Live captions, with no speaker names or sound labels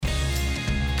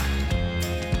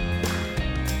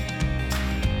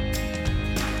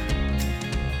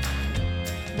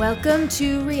Welcome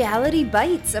to Reality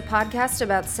Bites, a podcast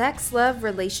about sex, love,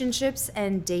 relationships,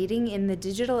 and dating in the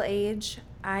digital age.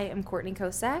 I am Courtney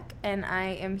Kosak, and I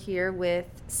am here with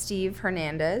Steve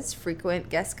Hernandez, frequent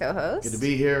guest co-host. Good to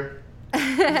be here.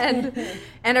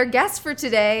 and our guest for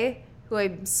today, who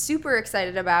I'm super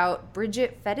excited about,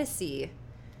 Bridget Phetasy.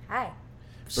 Hi.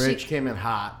 Bridge came in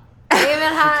hot. She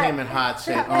came in hot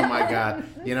saying, oh my God,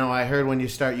 I heard when you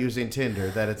start using Tinder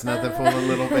that it's nothing full of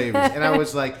little babies. And I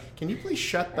was like, can you please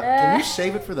can you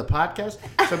save it for the podcast?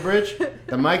 So Bridge,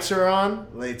 the mics are on.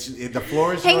 The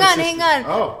floor is yours. Hang on.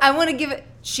 Oh. I want to give it.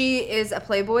 She is a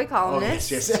Playboy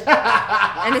columnist. Oh, yes.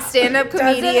 And a stand-up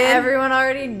comedian. Doesn't everyone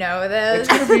already know this? It's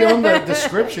going to be on the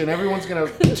description. Everyone's going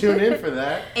to tune in for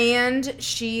that. And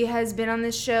she has been on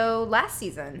this show last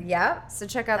season. Yep. So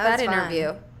check out that interview.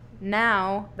 Fun.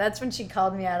 Now. That's when she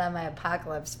called me out on my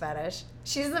apocalypse fetish.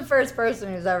 She's the first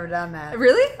person who's ever done that.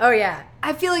 Really? Oh, yeah.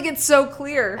 I feel like it's so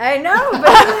clear. I know,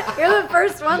 but you're the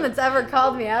first one that's ever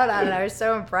called me out on it. I was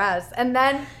so impressed. And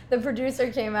then the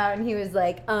producer came out and he was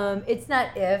like, it's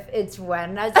not if, it's when.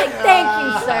 And I was like, thank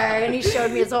you, sir. And he showed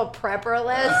me his whole prepper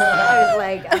list. I was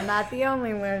like, I'm not the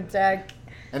only lunatic.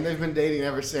 And they've been dating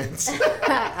ever since.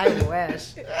 I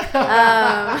wish.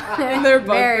 In their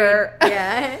bunker.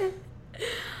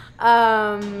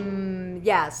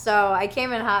 Yeah. So I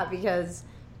came in hot because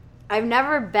I've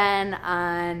never been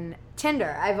on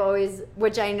Tinder.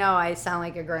 Which I know I sound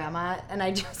like a grandma, and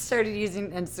I just started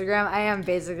using Instagram. I am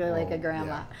basically like a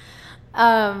grandma.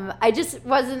 Yeah.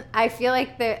 I feel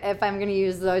like if I'm going to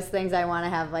use those things, I want to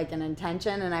have like an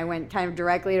intention, and I went kind of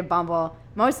directly to Bumble,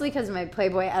 mostly because my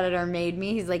Playboy editor made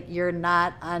me. He's like, you're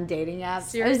not on dating apps.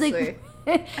 Seriously? I was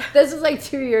like, this was like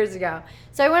 2 years ago.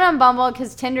 So I went on Bumble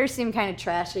because Tinder seemed kind of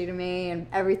trashy to me, and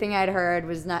everything I'd heard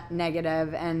was not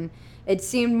negative, and it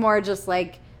seemed more just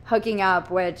like hooking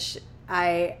up, which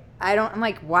I'm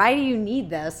like, why do you need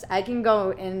this? I can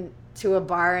go into a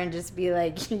bar and just be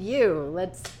like,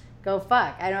 let's go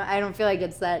fuck. I don't feel like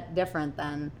it's that different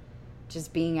than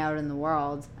just being out in the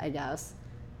world, I guess.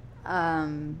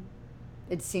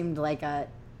 It seemed like a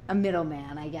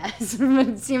middleman, I guess.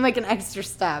 It seemed like an extra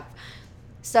step.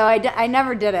 So I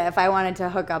never did it if I wanted to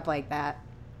hook up like that.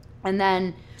 And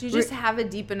then... Do you just have a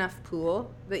deep enough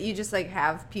pool that you just, like,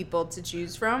 have people to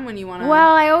choose from when you want to...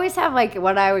 Well, I always have, like,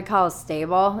 what I would call a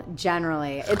stable,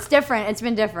 generally. It's different. It's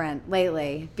been different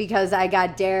lately because I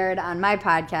got dared on my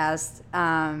podcast.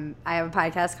 I have a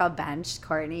podcast called Bench.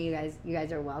 Courtney, you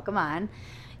guys are welcome on.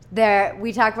 There,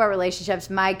 we talk about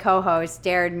relationships. My co-host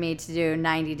dared me to do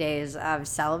 90 days of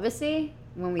celibacy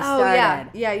when we started.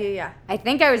 Yeah. I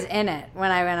think I was in it when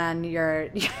I went on your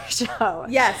show.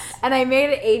 Yes. And I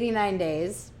made it 89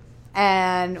 days,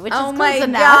 which is oh close my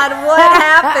enough. God, what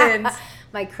happened?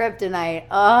 My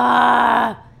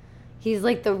kryptonite. He's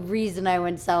like the reason I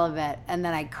went celibate, and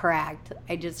then I cracked.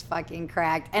 I just fucking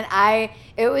cracked, and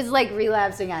it was like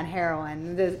relapsing on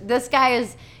heroin. This guy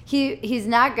he's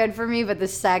not good for me, but the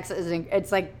sex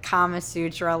it's like Kama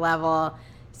Sutra level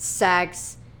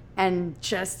sex, and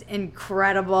just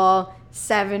incredible.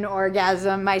 7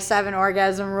 orgasm. My 7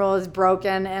 orgasm rule is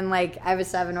broken, and like I have a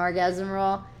 7 orgasm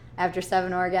rule. After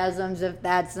 7 orgasms, if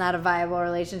that's not a viable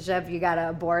relationship, you gotta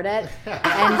abort it.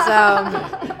 And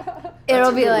so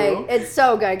it'll be like rule. It's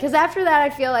so good because after that, I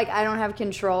feel like I don't have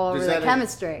control over the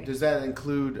chemistry. Does that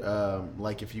include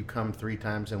like if you come 3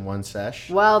 times in one sesh?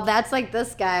 Well, that's like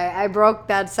this guy. I broke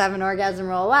that 7 orgasm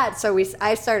rule a lot, so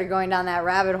I started going down that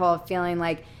rabbit hole, feeling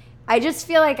like. I just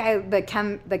feel like the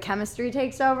chemistry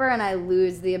takes over, and I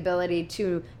lose the ability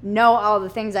to know all the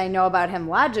things I know about him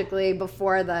logically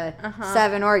before the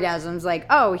 7 orgasms. Like,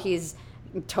 oh, he's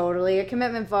totally a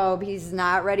commitment phobe. He's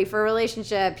not ready for a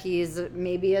relationship. He's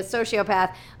maybe a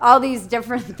sociopath. All these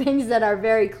different things that are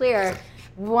very clear.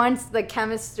 Once the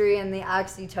chemistry and the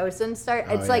oxytocin start,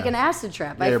 it's like an acid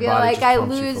trip. Yeah, I feel like I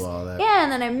lose. Yeah,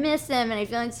 and then I miss him, and I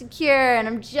feel insecure, and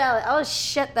I'm jealous. All this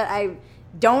shit that I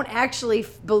don't actually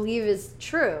believe is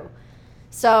true.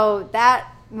 So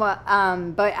that, but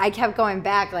I kept going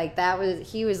back. Like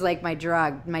he was like my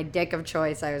drug, my dick of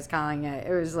choice. I was calling it.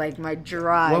 It was like my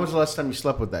drug. When was the last time you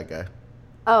slept with that guy?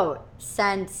 Oh,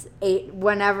 since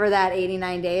whenever that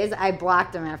 89 days, I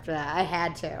blocked him after that. I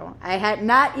had to. I had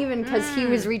not even because he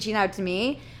was reaching out to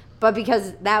me, but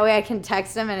because that way I can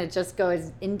text him and it just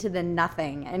goes into the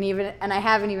nothing. And I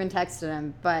haven't even texted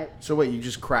him, but. So wait, you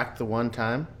just cracked the one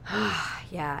time?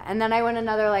 Yeah, and then I went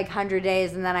another 100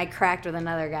 days, and then I cracked with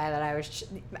another guy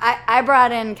that I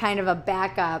brought in kind of a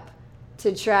backup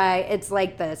to try. It's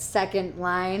like the second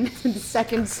line, the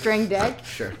second string dick.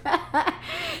 Sure.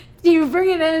 You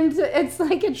bring it in it's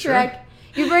like a trick.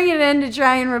 You bring it in to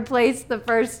try and replace the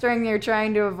first string you're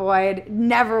trying to avoid.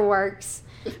 Never works.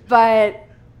 But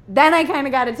then I kind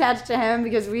of got attached to him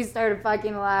because we started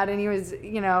fucking a lot, and he was,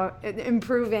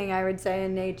 improving, I would say,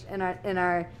 in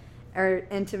our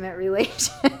intimate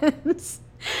relations.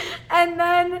 And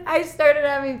then I started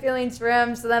having feelings for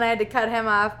him, so then I had to cut him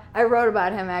off. I wrote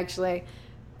about him, actually.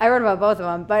 I wrote about both of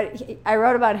them, but I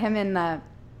wrote about him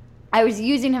I was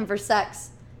using him for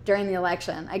sex during the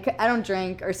election. I don't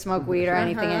drink or smoke weed or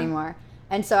anything anymore.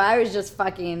 And so I was just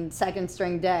fucking second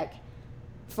string dick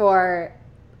for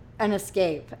an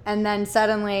escape. And then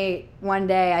suddenly one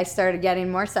day I started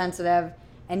getting more sensitive,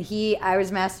 and I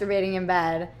was masturbating in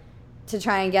bed to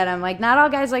try and get him. Like, not all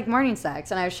guys like morning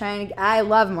sex, and I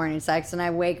love morning sex, and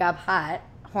I wake up hot,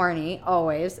 horny,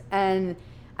 always, and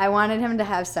I wanted him to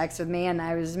have sex with me, and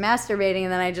I was masturbating,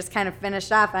 and then I just kind of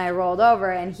finished off, and I rolled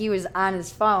over, and he was on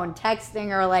his phone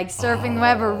texting or like surfing the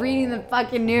web or reading the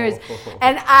fucking news,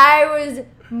 and I was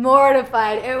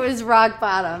mortified. It was rock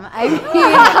bottom. I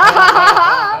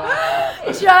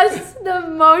mean, just the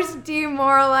most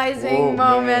demoralizing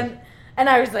moment, and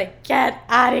I was like, get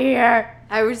out of here.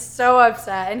 I was so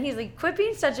upset. And he's like, quit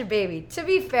being such a baby. To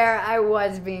be fair, I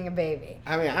was being a baby.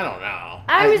 I mean, I don't know.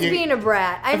 I was being a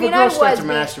brat. If a girl starts to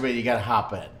masturbate, you got to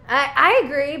hop in. I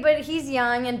agree, but he's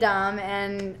young and dumb,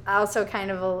 and also kind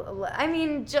of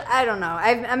I don't know.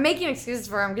 I'm making excuses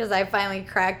for him because I finally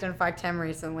cracked and fucked him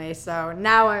recently, so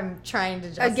now I'm trying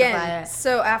to justify it.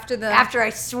 So after I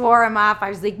swore him off, I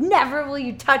was like, never will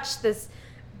you touch this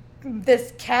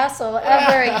castle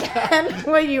ever again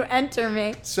when you enter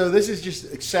me. So sex is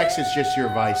just your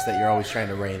vice that you're always trying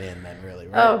to rein in then, really,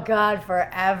 right? Oh, God,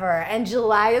 forever. And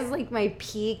July is like my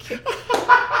peak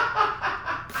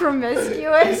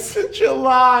promiscuous.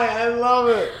 July, I love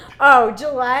it. Oh,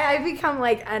 July, I become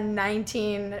like a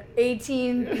 18,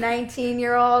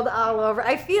 19-year-old all over.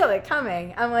 I feel it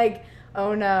coming. I'm like,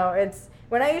 oh no.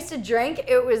 When I used to drink,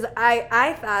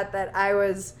 I thought that I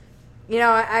was...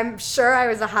 I'm sure I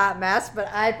was a hot mess, but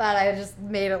I thought I just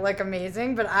made it look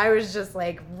amazing. But I was just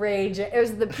like raging. It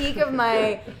was the peak of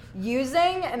my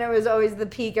using, and it was always the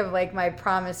peak of like my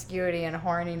promiscuity and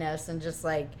horniness, and just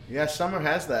like. Yeah, summer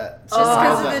has that. Just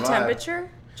because of the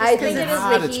temperature? I think it is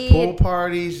hot, the heat. It's pool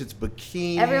parties, it's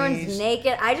bikinis. Everyone's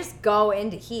naked. I just go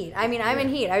into heat. I mean, I'm in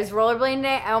heat. I was rollerblading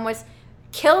today. I almost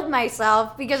killed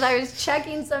myself because I was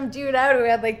checking some dude out who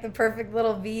had like the perfect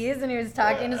little V's, and he was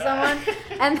talking to someone,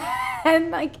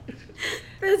 and like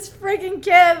this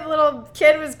freaking little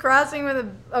kid was crossing with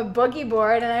a boogie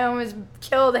board, and I almost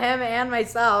killed him and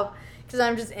myself because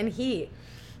I'm just in heat.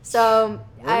 So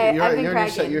I've been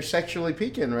cracking. You're sexually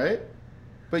peaking, right?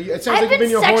 But it sounds like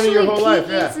you've been horny your whole life.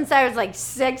 Yeah. Since I was like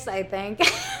 6, I think.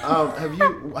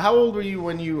 How old were you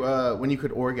when you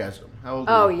could orgasm? How old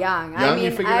were you? Young.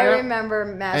 I remember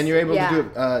and you're able to do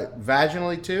it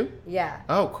vaginally too? Yeah.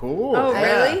 Oh, cool. Oh,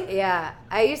 really? Yeah.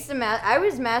 I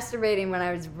was masturbating when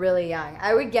I was really young.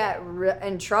 I would get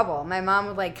in trouble. My mom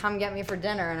would like come get me for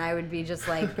dinner, and I would be just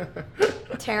like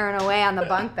tearing away on the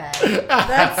bunk bed.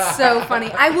 That's so funny.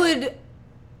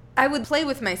 I would play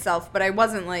with myself, but I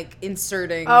wasn't like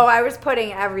inserting. Oh, I was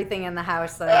putting everything in the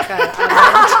house that I could.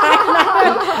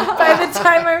 By the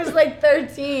time I was like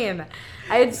 13,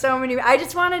 I had so many.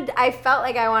 I felt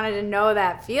like I wanted to know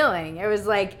that feeling. It was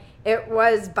like, it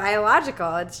was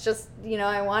biological. It's just,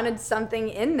 I wanted something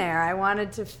in there. I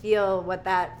wanted to feel what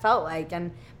that felt like.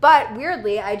 But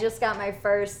weirdly, I just got my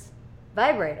first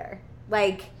vibrator.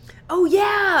 Like, oh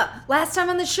yeah, last time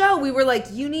on the show we were like,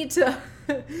 you need to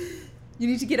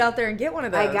get out there and get one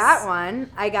of those. I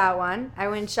got one. I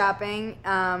went shopping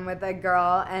with a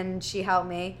girl, and she helped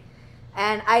me.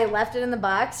 And I left it in the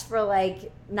box for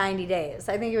like 90 days.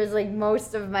 I think it was like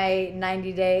most of my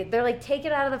 90 day. They're like, take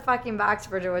it out of the fucking box,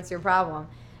 Bridget. What's your problem?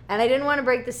 And I didn't want to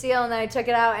break the seal, and then I took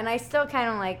it out, and I still kind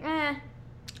of like, I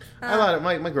like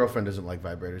it. My girlfriend doesn't like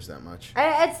vibrators that much.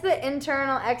 It's the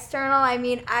internal, external. I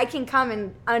mean, I can come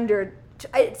in under...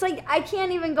 It's like I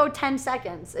can't even go 10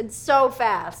 seconds. It's so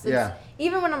fast.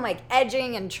 Even when I'm like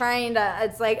edging and trying to,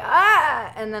 it's like,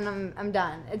 and then I'm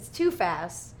done. It's too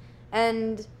fast.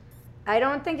 And I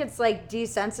don't think it's like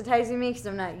desensitizing me because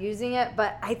I'm not using it,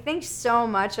 but I think so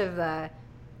much of the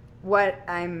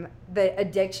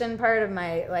addiction part of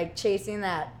my like chasing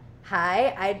that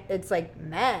high, it's like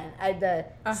men. The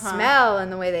smell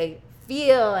and the way they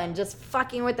feel and just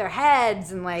fucking with their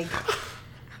heads and like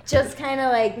just kind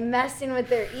of like messing with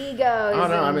their egos. Oh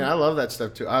no, I mean I love that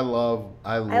stuff too. I love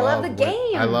the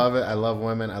game. I love it. I love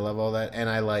women. I love all that, and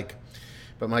I like.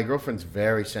 But my girlfriend's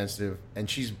very sensitive, and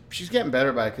she's getting better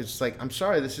about it because it's like, I'm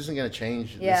sorry, this isn't going to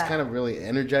change. Yeah. This kind of really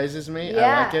energizes me.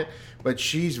 Yeah. I like it. But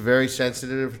she's very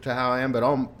sensitive to how I am. But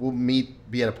we'll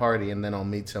be at a party, and then I'll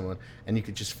meet someone, and you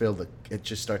could just feel it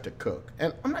just start to cook.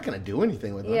 And I'm not going to do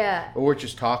anything with them. Yeah. But we're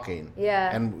just talking.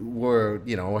 Yeah. And we're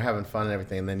having fun and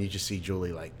everything. And then you just see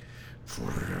Julie like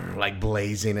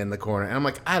blazing in the corner. And I'm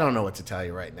like, I don't know what to tell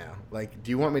you right now. Like,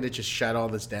 do you want me to just shut all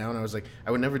this down? I was like,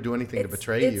 I would never do anything to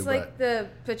betray you. It's like the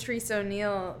Patrice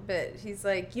O'Neill bit. He's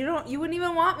like, you wouldn't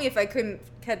even want me if I couldn't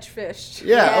catch fish.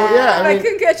 Yeah. Oh, yeah. I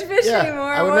couldn't catch fish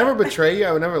anymore. I would never betray you.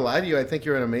 I would never lie to you. I think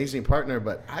you're an amazing partner,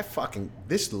 but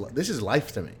this is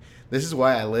life to me. This is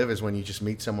why I live, is when you just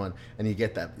meet someone and you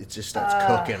get that, it just starts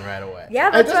cooking right away. Yeah,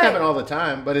 it that's doesn't right. happen all the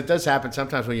time, but it does happen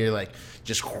sometimes when you're like,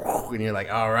 just, and you're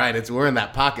like, all right, we're in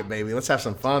that pocket, baby. Let's have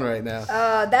some fun right now.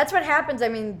 That's what happens. I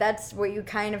mean, that's what you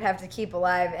kind of have to keep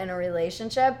alive in a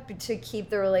relationship to keep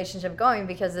the relationship going,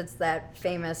 because it's that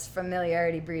famous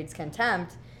familiarity breeds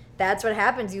contempt. That's what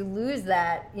happens. You lose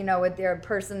that, with your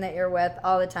person that you're with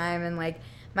all the time. And like,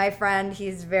 my friend,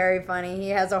 he's very funny. He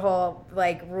has a whole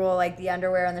rule, like the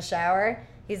underwear in the shower.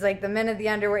 He's like, the minute the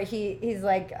underwear, he's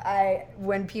like,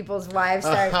 when people's wives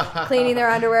start cleaning their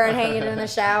underwear and hanging it in the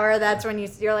shower, that's when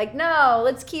you're like, no,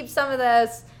 let's keep some of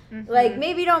this. Mm-hmm. Like,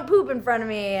 maybe don't poop in front of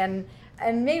me, and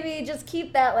maybe just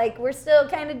keep that, like, we're still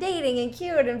kind of dating and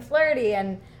cute and flirty.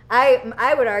 And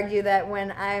I would argue that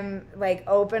when I'm like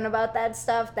open about that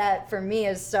stuff, that for me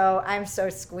is I'm so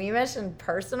squeamish and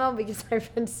personal because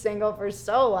I've been single for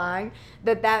so long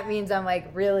that means I'm like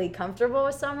really comfortable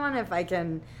with someone if I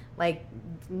can like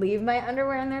leave my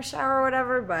underwear in their shower or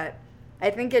whatever. But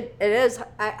I think it is.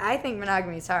 I think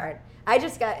monogamy is hard. I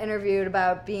just got interviewed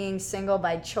about being single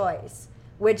by choice,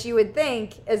 which you would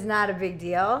think is not a big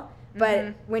deal.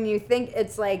 But when you think,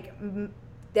 it's like,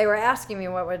 they were asking me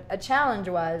what a challenge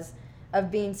was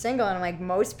of being single. And I'm like,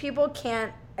 most people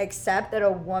can't accept that a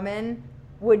woman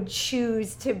would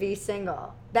choose to be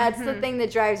single. That's the thing that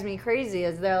drives me crazy,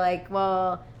 is they're like,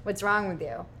 well, what's wrong with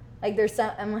you? Like,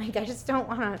 I'm like, I just don't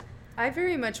want to. I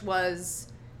very much was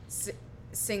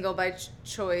single by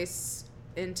choice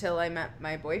until I met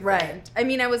my boyfriend. Right. I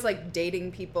mean, I was like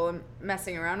dating people and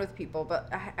messing around with people,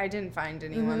 but I didn't find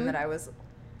anyone that I was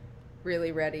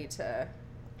really ready to.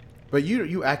 But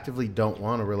you actively don't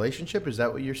want a relationship? Is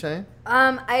that what you're saying?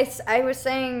 I was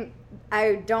saying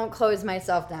I don't close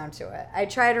myself down to it. I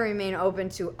try to remain open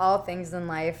to all things in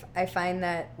life. I find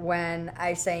that when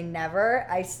I say never,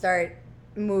 I start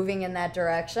moving in that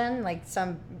direction, like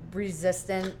some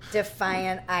resistant,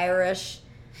 defiant Irish,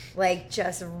 like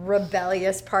just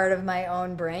rebellious part of my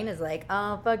own brain is like,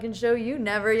 I'll fucking show you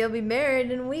never. You'll be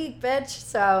married in a week, bitch.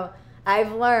 So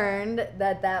I've learned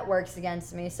that works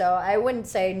against me. So I wouldn't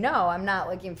say, no, I'm not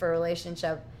looking for a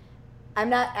relationship. I'm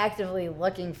not actively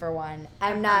looking for one.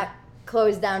 I'm not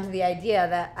closed down to the idea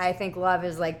that I think love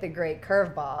is like the great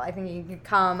curveball. I think you can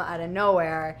come out of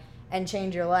nowhere and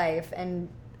change your life. And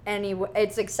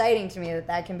it's exciting to me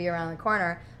that can be around the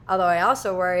corner. Although I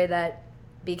also worry that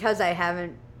because I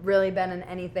haven't really been in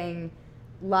anything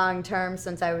long term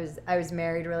since I was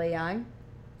married really young,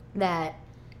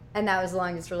 and that was the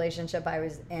longest relationship I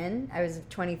was in. I was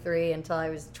 23 until I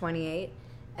was 28.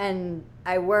 And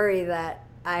I worry that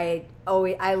I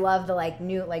love the like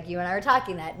new, like you and I were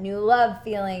talking, that new love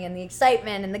feeling and the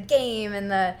excitement and the game and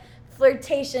the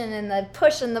flirtation and the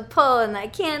push and the pull and I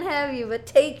can't have you but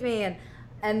take me,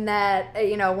 and that,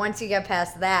 once you get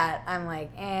past that, I'm like,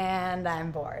 and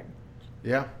I'm bored.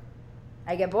 Yeah.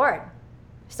 I get bored.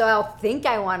 So I'll think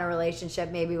I want a relationship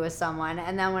maybe with someone,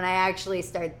 and then when I actually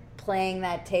start playing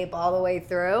that tape all the way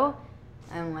through,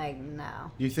 I'm like,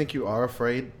 no. You think you are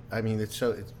afraid? I mean, it's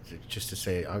just to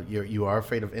say, you are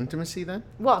afraid of intimacy then?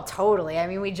 Well, totally. I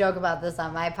mean, we joke about this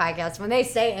on my podcast. When they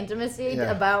say intimacy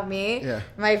about me,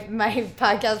 my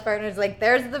podcast partner's like,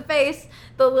 there's the face,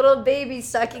 the little baby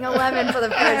sucking a lemon for the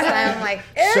first time. I'm like,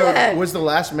 ew. So was the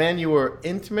last man you were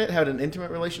had an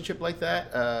intimate relationship like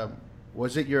that?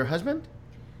 Was it your husband?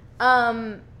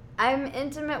 I'm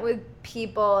intimate with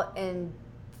people in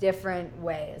different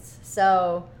ways.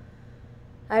 So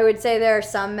I would say there are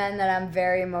some men that I'm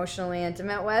very emotionally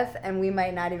intimate with, and we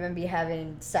might not even be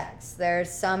having sex. There's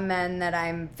some men that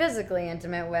I'm physically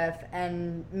intimate with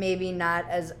and maybe not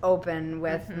as open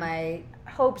with my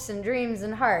hopes and dreams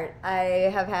and heart. I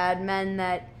have had men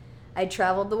that I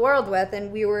traveled the world with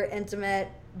and we were intimate,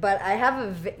 but I have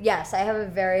a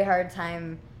very hard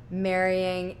time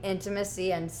marrying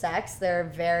intimacy and sex. They're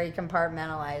very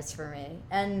compartmentalized for me.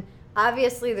 And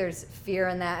obviously there's fear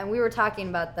in that. And we were talking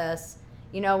about this,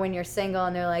 when you're single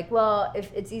and they're like, well,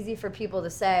 if it's easy for people to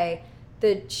say,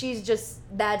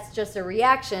 that's just a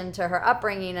reaction to her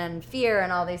upbringing and fear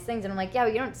and all these things. And I'm like, yeah,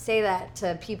 but you don't say that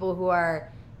to people who are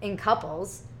in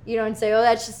couples. You don't say, oh,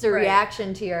 that's just a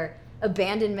reaction to your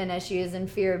abandonment issues and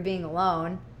fear of being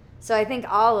alone. So I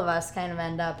think all of us kind of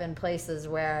end up in places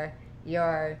where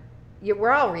we're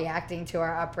all reacting to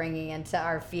our upbringing and to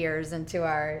our fears and to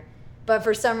our, but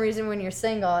for some reason when you're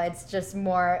single, it's just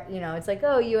more, it's like,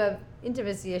 oh, you have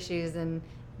intimacy issues and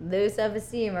low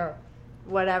self-esteem or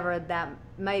whatever that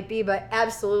might be. But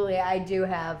absolutely, I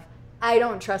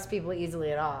don't trust people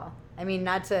easily at all. I mean,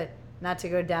 not to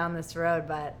go down this road,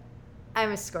 but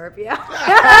I'm a Scorpio. That's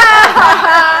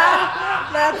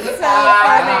so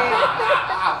funny.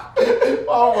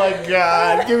 Oh my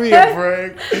God, give me a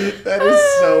break. That is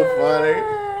so funny.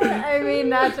 I mean,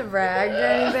 not to brag or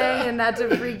anything and not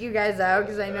to freak you guys out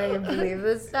because I know you believe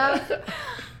this stuff.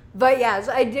 But yes,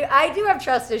 I do have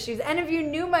trust issues. And if you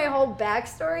knew my whole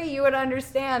backstory, you would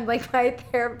understand. Like, my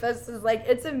therapist is like,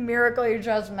 it's a miracle you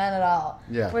trust men at all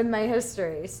with my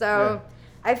history. So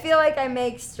I feel like I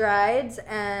make strides,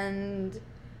 and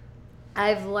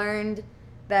I've learned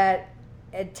that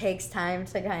it takes time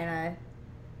to kind of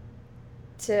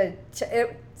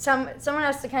someone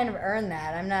has to kind of earn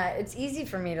that. It's easy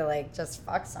for me to like just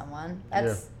fuck someone.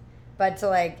 But to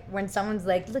like when someone's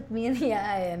like, look me in the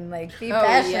eye and like be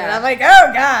passionate, I'm like,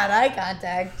 oh God, eye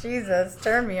contact, Jesus,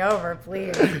 turn me over,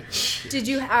 please. Did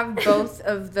you have both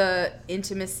of the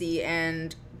intimacy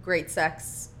and great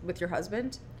sex with your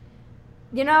husband?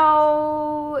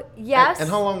 Yes. And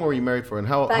how long were you married for? And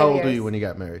how old were you when you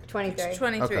got married? 23.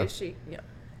 23.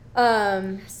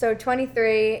 Okay. So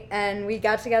 23, and we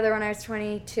got together when I was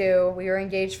 22. We were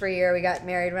engaged for a year. We got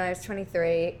married when I was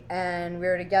 23, and we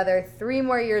were together 3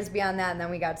 more years beyond that, and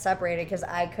then we got separated because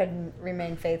I couldn't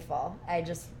remain faithful. I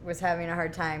just was having a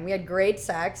hard time. We had great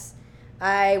sex.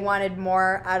 I wanted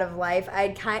more out of life.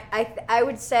 I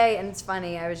would say, and it's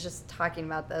funny, I was just talking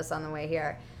about this on the way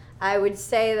here. I would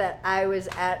say that I was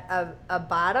at a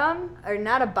bottom, or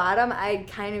not a bottom, I'd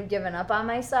kind of given up on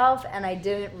myself, and I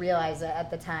didn't realize it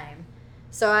at the time.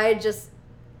 So I just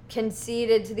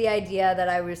conceded to the idea that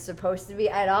I was supposed to be,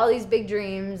 I had all these big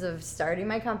dreams of starting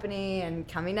my company and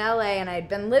coming to LA, and I'd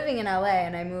been living in LA,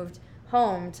 and I moved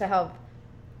home to help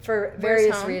for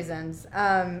various reasons.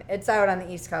 It's out on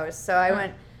the East Coast. So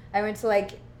I went to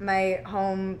like my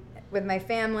home with my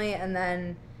family, and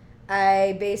then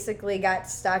I basically got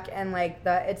stuck in like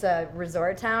it's a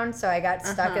resort town, so I got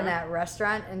stuck in that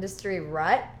restaurant industry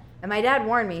rut. And my dad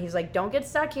warned me. He's like, don't get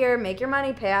stuck here, make your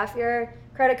money, pay off your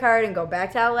credit card, and go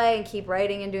back to LA and keep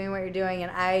writing and doing what you're doing.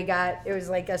 And it was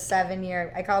like a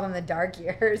 7-year, I call them the dark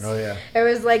years. Oh, yeah. It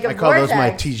was like a vortex. I call those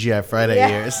my TGI Friday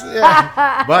years.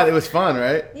 Yeah. But it was fun,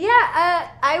 right? Yeah,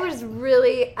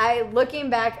 looking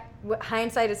back,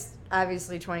 hindsight is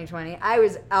obviously 2020. I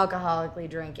was alcoholically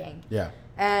drinking. Yeah.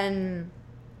 And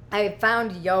I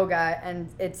found yoga, and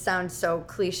it sounds so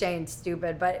cliche and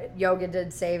stupid, but yoga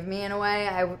did save me in a way.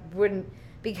 I wouldn't,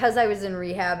 because I was in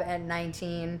rehab at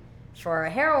 19 for a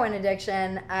heroin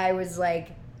addiction, I was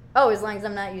like, oh, as long as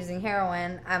I'm not using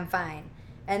heroin, I'm fine.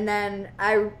 And then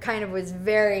I kind of was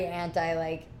very anti,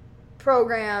 like,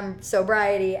 program,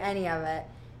 sobriety, any of it,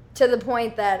 to the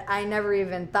point that I never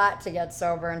even thought to get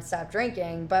sober and stop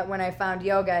drinking. But when I found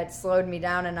yoga, it slowed me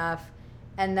down enough.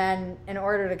 And then in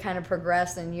order to kind of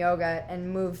progress in yoga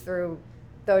and move through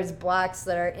those blocks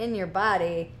that are in your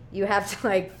body, you have to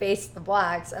like face the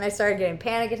blocks. And I started getting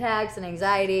panic attacks and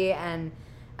anxiety, and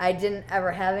I didn't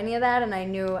ever have any of that, and I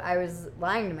knew I was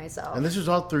lying to myself. And this was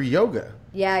all through yoga.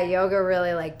 Yeah, yoga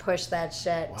really like pushed that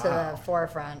shit to the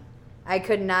forefront. I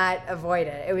could not avoid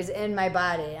it. It was in my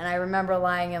body. And I remember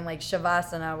lying in like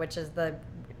Shavasana, which is, the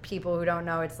people who don't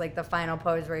know, it's like the final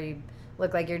pose where you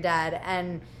look like you're dead.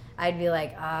 And I'd be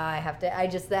like,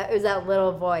 it was that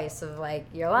little voice of like,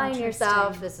 you're lying to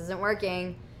yourself, this isn't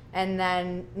working. And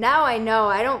then now I know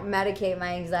I don't medicate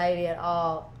my anxiety at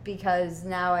all, because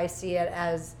now I see it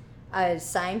as a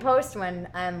signpost when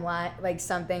I'm like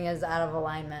something is out of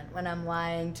alignment. When I'm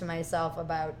lying to myself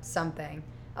about something,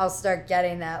 I'll start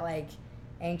getting that like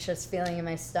anxious feeling in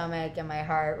my stomach and my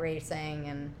heart racing,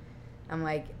 and I'm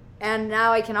like, and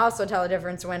now I can also tell the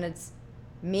difference when it's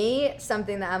me,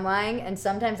 something that I'm lying, and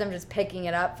sometimes I'm just picking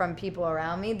it up from people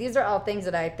around me. These are all things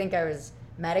that I think I was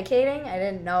medicating. I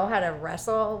didn't know how to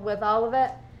wrestle with all of it.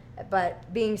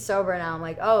 But being sober now, I'm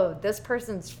like, oh, this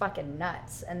person's fucking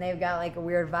nuts, and they've got like a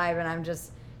weird vibe, and I'm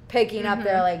just picking up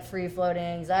their like free-floating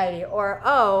anxiety. Or,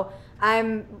 oh,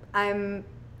 I'm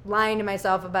lying to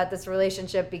myself about this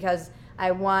relationship because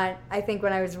I think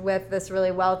when I was with this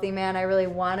really wealthy man, I really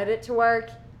wanted it to work.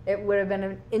 it would have been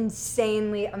an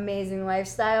insanely amazing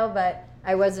lifestyle, but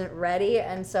I wasn't ready,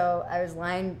 and so I was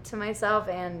lying to myself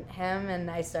and him, and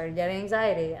I started getting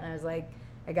anxiety, and I was like,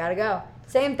 I gotta go.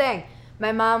 Same thing.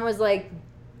 My mom was like,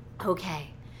 okay,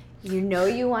 you know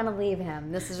you want to leave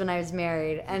him. This is when I was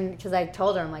married, and because I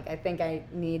told her, I'm like, I think I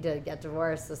need to get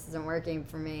divorced. This isn't working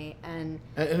for me, and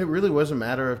it really was a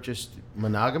matter of just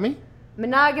monogamy?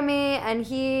 Monogamy, and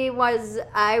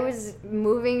I was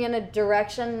moving in a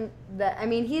direction that, I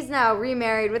mean, he's now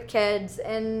remarried with kids,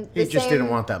 and he just didn't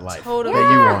want that life. Totally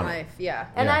that you wanted. life, yeah.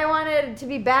 And I wanted to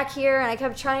be back here, and I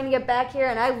kept trying to get back here,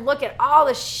 and I look at all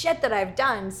the shit that I've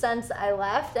done since I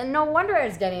left, and no wonder I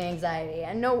was getting anxiety.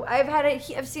 And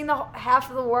I've seen half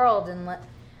of the world, and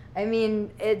I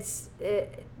mean, I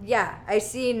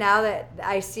see now that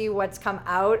I see what's come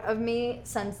out of me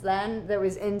since then that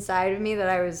was inside of me that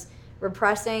I was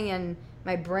repressing, and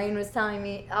my brain was telling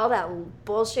me all that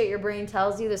bullshit your brain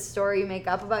tells you, the story you make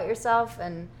up about yourself.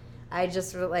 And I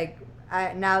just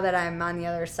now that I'm on the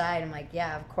other side, I'm like,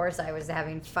 yeah, of course I was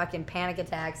having fucking panic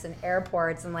attacks in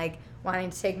airports and like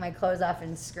wanting to take my clothes off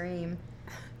and scream.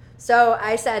 So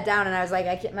I sat down and I was like,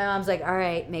 my mom's like, all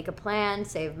right, make a plan,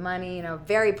 save money,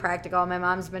 very practical. My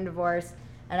mom's been divorced.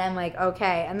 And I'm like,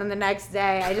 okay. And then the next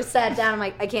day, I just sat down. I'm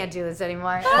like, I can't do this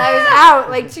anymore. And I was out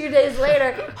like 2 days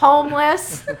later,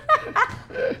 homeless,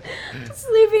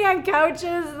 sleeping on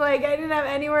couches. Like, I didn't have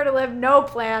anywhere to live, no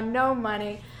plan, no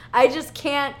money. I just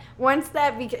can't. Once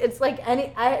it's like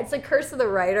it's a curse of the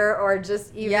writer, or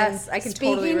just even I can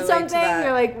speaking totally relate something. to that.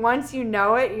 You're like, once you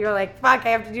know it, you're like, fuck, I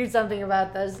have to do something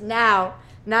about this now.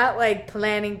 Not like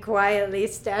planning quietly,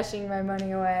 stashing my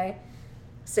money away.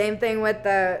 Same thing with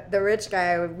the rich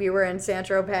guy. We were in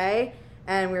Saint-Tropez,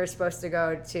 and we were supposed to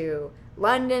go to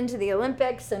London to the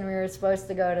Olympics, and we were supposed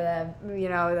to go to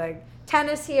the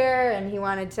tennis here, and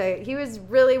he was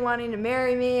really wanting to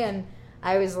marry me, and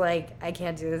I was like, I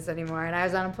can't do this anymore. And I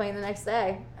was on a plane the next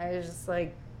day. I was just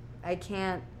like, I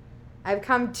can't. I've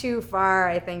come too far,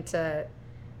 I think,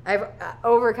 I've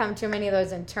overcome too many of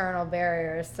those internal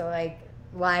barriers to like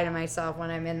lie to myself when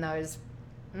I'm in those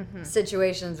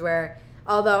situations where,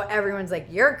 although everyone's like,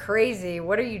 you're crazy,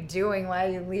 what are you doing, why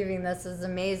are you leaving, this is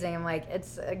amazing, I'm like, it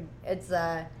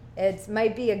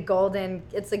might be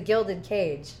it's a gilded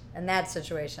cage in that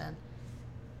situation.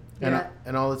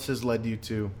 And all this has led you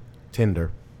to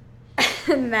Tinder.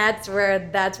 And that's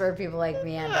where people like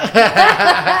me end up.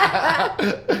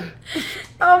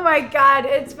 Oh my God,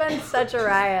 it's been such a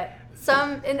riot.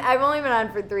 And I've only been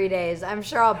on for 3 days. I'm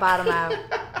sure I'll bottom out.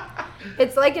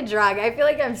 It's like a drug. I feel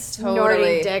like I'm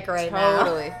snorting dick right now.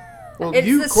 Totally. Well, It's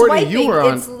you, the Courtney, swiping. you were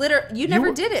on. It's you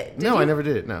never did it. Did No, you? I never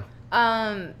did it. No.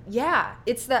 Yeah.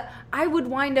 It's I would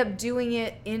wind up doing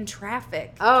it in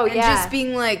traffic. Oh, and yeah. just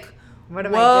being like, What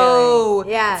am I whoa.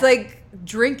 doing? Yeah. It's like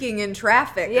drinking in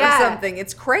traffic or something.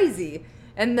 It's crazy.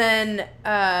 And then,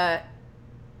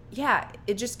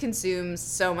 it just consumes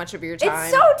so much of your time.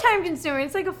 It's so time consuming.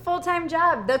 It's like a full-time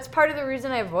job. That's part of the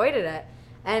reason I avoided it.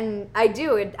 And I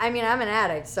do. I'm an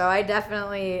addict, so I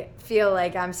definitely feel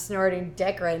like I'm snorting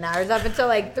dick right now. I was up until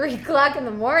like 3 o'clock in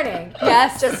the morning.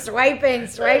 Yes. Just swiping.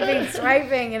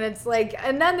 And it's like,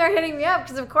 and then they're hitting me up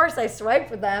because, of course, I swiped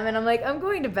with them. And I'm like, I'm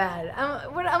going to bed. I'm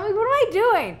like, what am I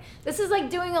doing? This is like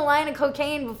doing a line of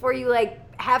cocaine before you like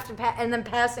have to, and then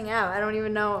passing out. I don't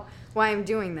even know why I'm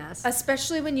doing this.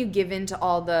 Especially when you give in to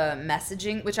all the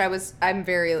messaging, which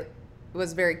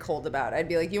was very cold about. I'd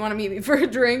be like, you want to meet me for a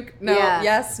drink? No,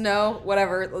 yes, no,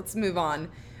 whatever, let's move on.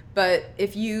 But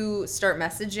if you start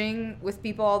messaging with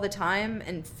people all the time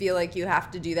and feel like you have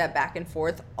to do that back and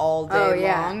forth all day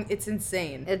long, it's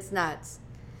insane. It's nuts.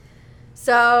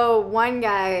 So one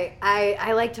guy,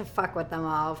 I like to fuck with them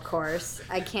all, of course.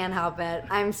 I can't help it.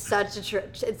 I'm such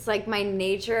it's like my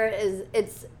nature is,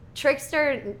 it's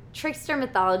trickster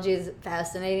mythology is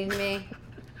fascinating to me.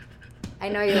 I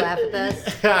know you laugh at this.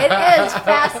 It is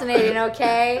fascinating,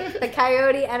 okay? The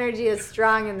coyote energy is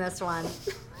strong in this one.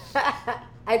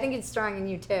 I think it's strong in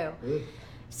you too.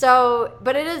 So,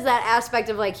 but it is that aspect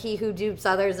of like he who dupes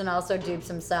others and also dupes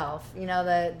himself. You know,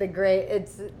 the great,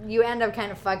 you end up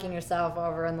kind of fucking yourself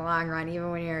over in the long run, even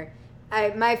when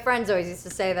my friends always used to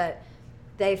say that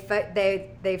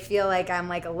they feel like I'm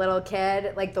like a little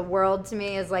kid. Like the world to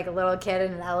me is like a little kid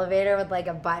in an elevator with like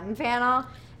a button panel.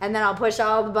 And then I'll push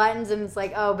all the buttons, and it's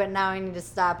like, oh, but now I need to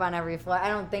stop on every floor. I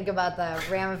don't think about the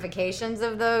ramifications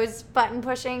of those button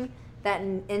pushing, that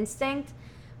instinct.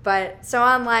 But so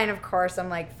online, of course, I'm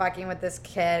like fucking with this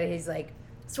kid. He's like,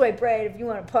 swipe right if you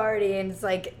want to party. And it's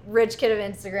like rich kid of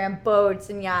Instagram,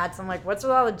 boats and yachts. I'm like, what's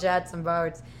with all the jets and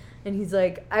boats? And he's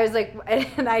like, I was like,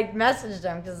 and I messaged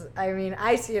him because, I mean,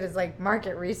 I see it as like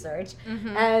market research.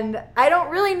 Mm-hmm. And I don't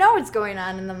really know what's going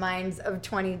on in the minds of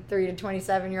 23 to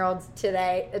 27-year-olds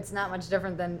today. It's not much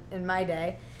different than in my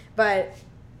day, but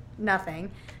nothing.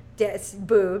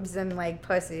 Boobs and like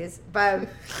pussies. But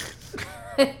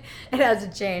it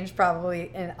hasn't changed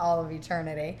probably in all of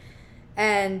eternity.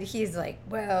 And he's like,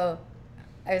 well,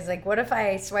 I was like, what if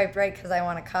I swiped right because I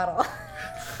want to cuddle?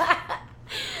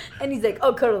 And he's like,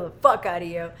 oh, cuddle the fuck out of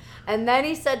you. And then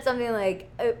he said something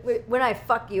like, when I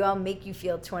fuck you, I'll make you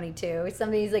feel 22.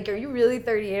 He's like, are you really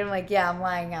 38? I'm like, yeah, I'm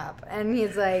lying up. And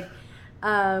he's like,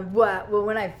 what? Well,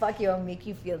 when I fuck you, I'll make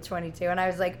you feel 22. And I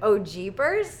was like, oh,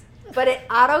 jeepers? But it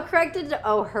auto-corrected to,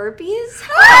 oh, herpes?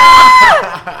 And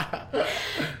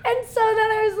so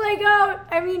then I was like, oh,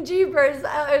 I mean, jeepers.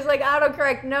 I was like,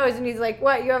 autocorrect knows. And he's like,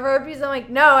 what, you have herpes? I'm like,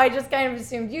 no, I just kind of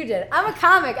assumed you did. I'm a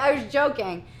comic. I was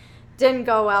joking. Didn't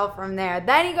go well from there.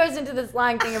 Then he goes into this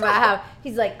long thing about how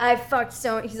he's like, I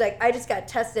just got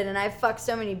tested and I fucked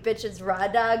so many bitches raw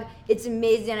dog. It's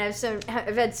amazing. I've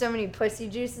had so many pussy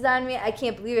juices on me. I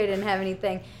can't believe I didn't have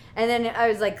anything. And then I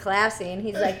was like classy, and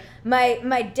he's like,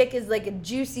 my dick is like a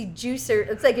juicy juicer.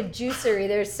 It's like a juicery.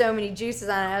 There's so many juices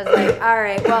on it. I was like, all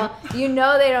right, well, you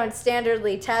know they don't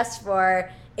standardly test for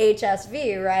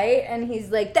HSV, right? And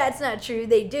he's like, that's not true.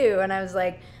 They do. And I was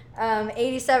like,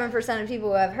 87% of people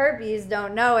who have herpes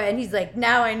don't know it. And he's like,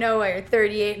 now I know why you're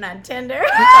 38 and on Tinder. Oh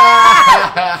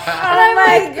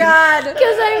my God.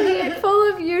 Because I'm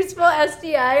full of useful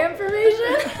STI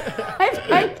information.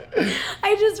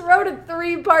 I just wrote a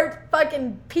 3-part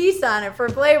fucking piece on it for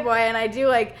Playboy, and I do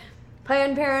like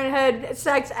Planned Parenthood,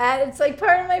 sex ed. It's like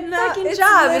part of my fucking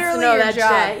job. It's to know that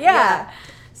shit. Yeah.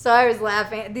 So I was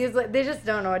laughing. They just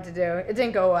don't know what to do. It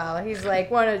didn't go well. He's like,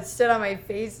 want to sit on my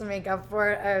face and make up for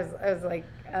it. I was like,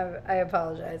 I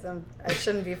apologize. I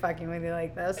shouldn't be fucking with you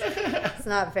like this. It's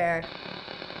not fair.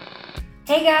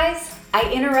 Hey guys,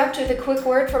 I interrupt with a quick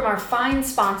word from our fine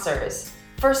sponsors.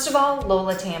 First of all,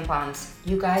 Lola tampons.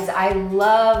 You guys, I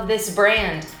love this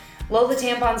brand. Lola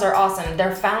tampons are awesome.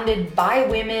 They're founded by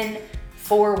women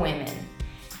for women.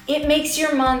 It makes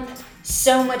your month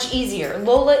so much easier.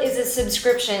 Lola is a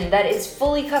subscription that is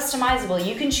fully customizable.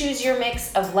 You can choose your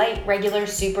mix of light, regular,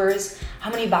 supers, how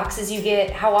many boxes you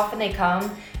get, how often they come,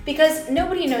 because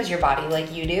nobody knows your body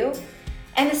like you do.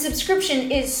 And the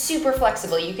subscription is super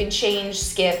flexible. You can change,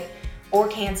 skip, or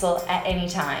cancel at any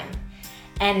time.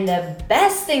 And the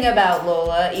best thing about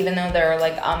Lola, even though there are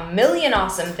like a million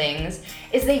awesome things,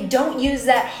 is they don't use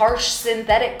that harsh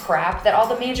synthetic crap that all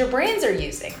the major brands are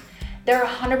using. They're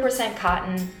 100%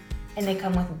 cotton, and they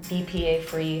come with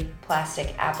BPA-free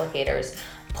plastic applicators.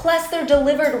 Plus, they're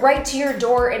delivered right to your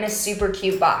door in a super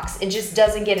cute box. It just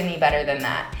doesn't get any better than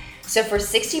that. So for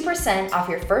 60% off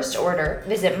your first order,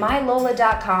 visit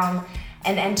mylola.com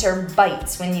and enter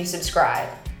BITES when you subscribe.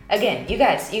 Again, you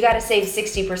guys, you gotta save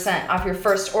 60% off your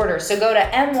first order. So go to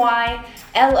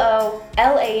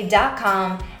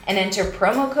mylola.com and enter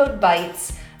promo code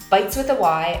BITES, BITES with a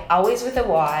Y, always with a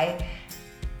Y,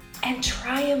 and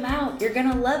try them out. You're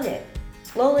gonna love it.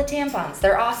 Lola tampons,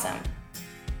 they're awesome.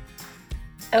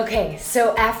 Okay,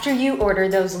 so after you order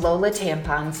those Lola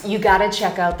tampons, you gotta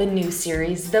check out the new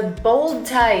series, The Bold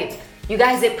Type. You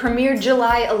guys, it premiered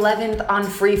July 11th on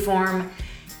Freeform.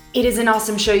 It is an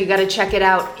awesome show. You gotta check it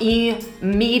out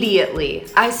immediately.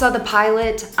 I saw the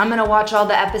pilot. I'm gonna watch all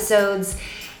the episodes.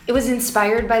 It was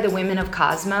inspired by the women of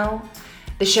Cosmo.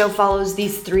 The show follows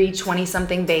these 3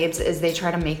 20-something babes as they try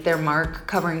to make their mark,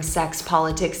 covering sex,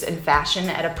 politics, and fashion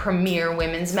at a premier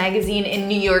women's magazine in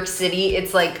New York City.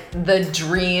 It's like the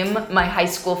dream, my high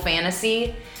school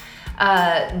fantasy.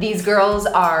 These girls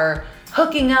are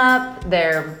hooking up,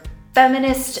 they're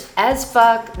feminist as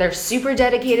fuck, they're super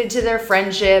dedicated to their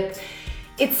friendship.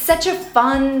 It's such a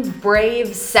fun,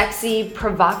 brave, sexy,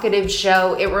 provocative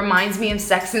show. It reminds me of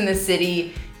Sex and the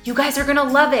City. You guys are gonna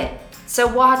love it.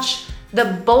 So watch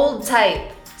The Bold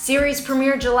Type. Series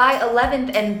premiere July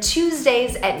 11th and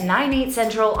Tuesdays at 9/8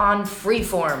 Central on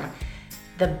Freeform.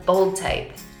 The Bold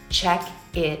Type. Check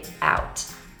it out.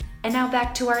 And now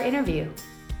back to our interview.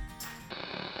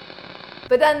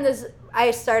 But then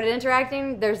I started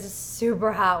interacting. There's a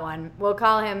super hot one. We'll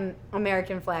call him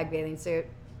American Flag bathing suit.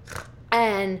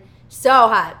 And so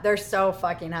hot. They're so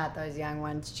fucking hot, those young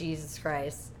ones. Jesus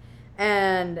Christ.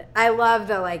 And I love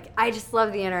I just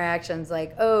love the interactions.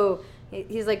 Like, oh,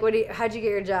 he's like, how'd you get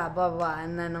your job? Blah, blah, blah.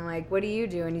 And then I'm like, what do you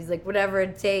do? And he's like, whatever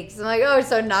it takes. I'm like, oh,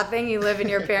 so nothing? You live in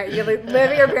your live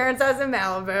at your parents' house in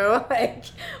Malibu. Like,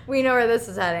 we know where this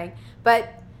is heading.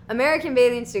 But American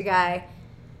bathing suit guy,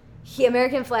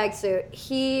 American flag suit.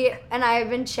 He and I have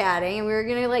been chatting, and we were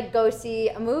gonna like go see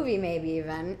a movie, maybe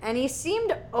even. And he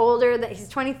seemed older than he's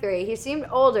 23. He seemed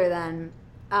older than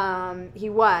he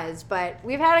was, but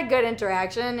we've had a good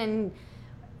interaction,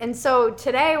 and so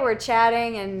today we're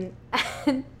chatting,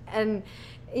 and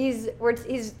he's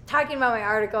talking about my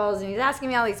articles, and he's asking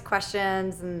me all these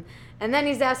questions, and then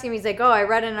he's asking me, he's like, oh, I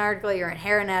read in an article you're a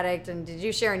heroin addict, and did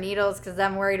you share needles? Because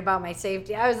I'm worried about my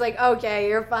safety. I was like, okay,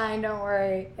 you're fine, don't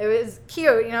worry. It was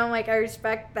cute, I'm like, I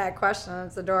respect that question.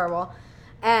 It's adorable.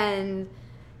 And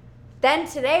then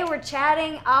today we're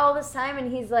chatting all this time,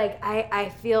 and he's like, I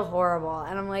feel horrible.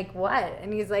 And I'm like, what?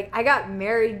 And he's like, I got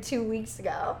married 2 weeks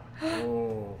ago.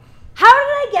 Oh. How did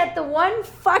I get the one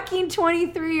fucking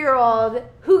 23-year-old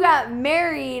who got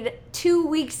married 2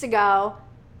 weeks ago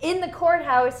in the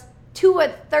courthouse to a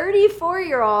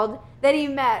 34-year-old that he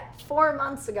met 4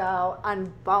 months ago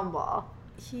on Bumble?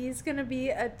 He's going to be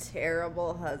a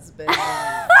terrible husband.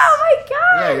 Oh my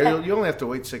God. Yeah, you only have to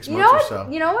wait 6 months or so.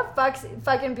 You know what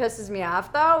fucking pisses me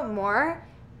off, though, more?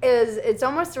 Is it's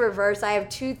almost the reverse. I have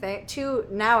two.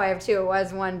 Now I have two. It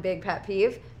was one big pet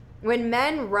peeve. When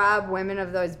men rob women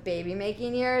of those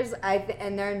baby-making years,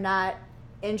 and they're not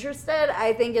interested,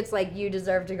 I think it's like, you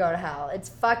deserve to go to hell. It's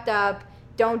fucked up.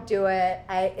 Don't do it.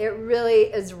 It really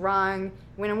is wrong.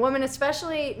 When a woman,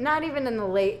 especially, not even in the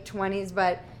late 20s,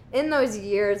 but in those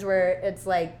years where it's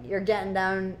like you're getting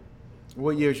down.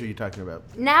 What years are you talking about?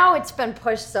 Now it's been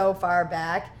pushed so far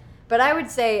back, but I would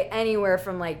say anywhere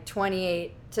from like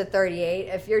 28 to 38,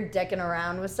 if you're dicking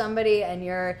around with somebody and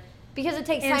you're... Because it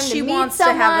takes time to meet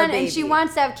someone, and she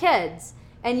wants to have kids,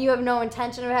 and you have no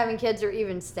intention of having kids or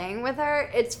even staying with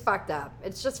her, it's fucked up.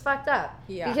 It's just fucked up.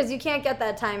 Yeah. Because you can't get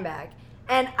that time back.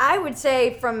 And I would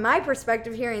say, from my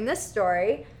perspective, hearing this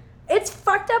story, it's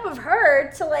fucked up of her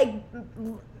to, like,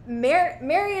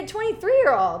 marry a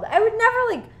 23-year-old. I would never,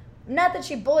 like, not that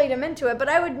she bullied him into it, but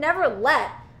I would never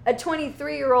let a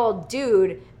 23-year-old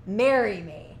dude marry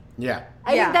me. Yeah.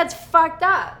 I think that's fucked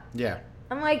up. Yeah.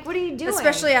 I'm like, what are you doing?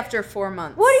 Especially after 4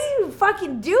 months. What are you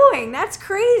fucking doing? That's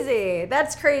crazy.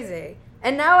 That's crazy.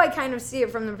 And now I kind of see it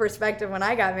from the perspective when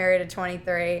I got married at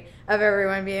 23 of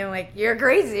everyone being like, you're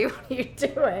crazy. What are you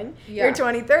doing? Yeah. You're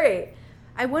 23.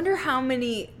 I wonder how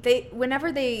many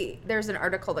there's an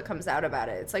article that comes out about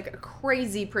it. It's like a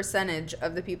crazy percentage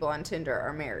of the people on Tinder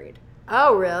are married.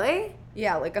 Oh, really?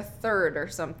 Yeah, like a third or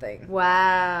something.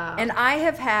 Wow. And I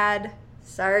have had...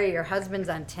 Sorry, your husband's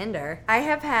on Tinder. I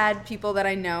have had people that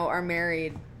I know are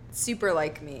married super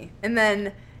like me. And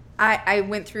then I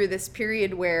went through this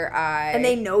period where And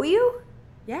they know you?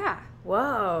 Yeah.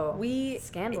 Whoa.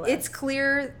 Scandalous. It's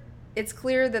clear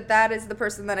that is the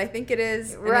person that I think it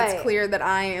is. Right. And it's clear that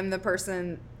I am the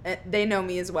person. They know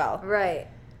me as well. Right.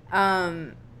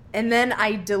 And then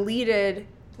I deleted,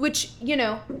 which,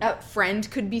 a friend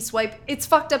could be swiped. It's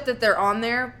fucked up that they're on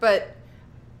there, but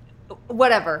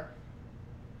whatever.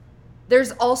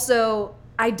 There's also,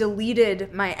 I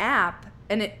deleted my app,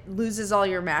 and it loses all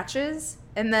your matches.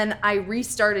 And then I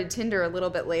restarted Tinder a little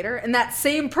bit later, and that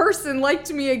same person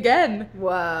liked me again.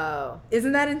 Whoa.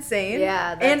 Isn't that insane?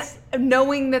 Yeah. And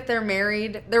knowing that they're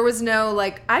married, there was no,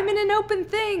 like, I'm in an open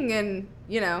thing, and,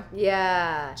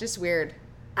 Yeah. Just weird.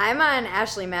 I'm on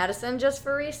Ashley Madison just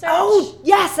for research. Oh,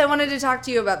 yes, I wanted to talk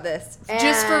to you about this.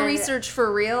 Just for research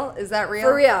for real? Is that real?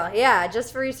 For real, yeah,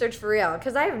 just for research for real.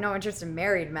 Because I have no interest in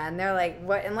married men. They're like,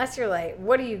 what? Unless you're like,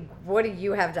 what do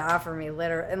you have to offer me?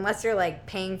 Literally, unless you're like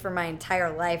paying for my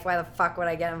entire life, why the fuck would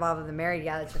I get involved with a married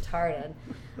guy? That's retarded.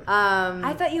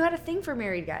 I thought you had a thing for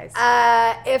married guys.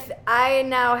 If I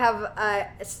now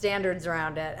have standards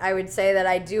around it, I would say that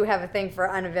I do have a thing for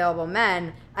unavailable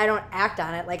men. I don't act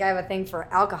on it. Like, I have a thing for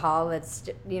alcohol that's,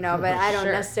 but I don't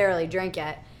necessarily drink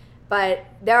it. But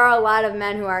there are a lot of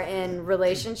men who are in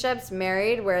relationships,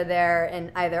 married, where they're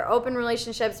in either open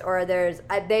relationships or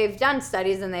they've done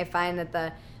studies and they find that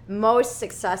the most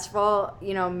successful,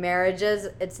 marriages,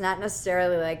 it's not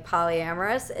necessarily like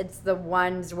polyamorous. It's the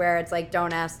ones where it's like,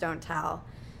 don't ask, don't tell.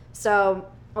 So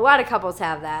a lot of couples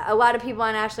have that. A lot of people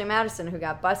on Ashley Madison who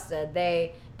got busted,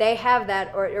 they have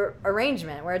that or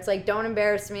arrangement where it's like, don't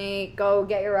embarrass me, go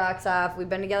get your rocks off. We've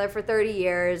been together for 30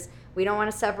 years. We don't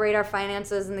want to separate our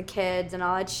finances and the kids and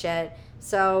all that shit.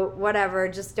 So whatever,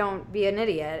 just don't be an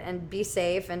idiot and be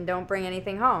safe and don't bring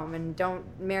anything home and don't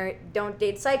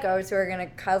date psychos who are going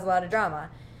to cause a lot of drama.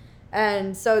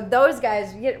 And so those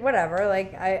guys, whatever,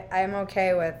 like I'm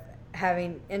okay with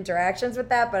having interactions with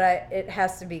that, but it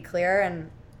has to be clear, and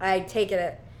I take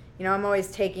it, I'm always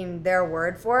taking their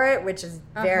word for it, which is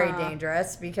very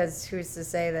dangerous because who's to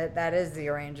say that is the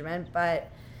arrangement, but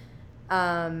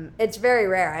It's very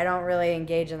rare. I don't really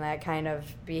engage in that kind of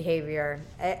behavior.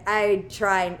 I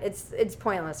try. It's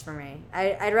pointless for me.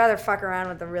 I'd rather fuck around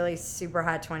with a really super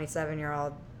hot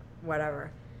 27-year-old,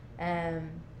 whatever.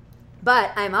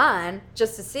 But I'm on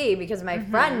just to see because my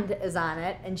friend is on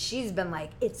it, and she's been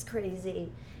like, it's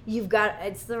crazy.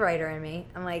 It's the writer in me.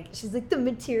 I'm like, she's like, the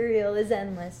material is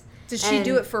endless. Does she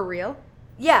do it for real?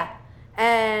 Yeah.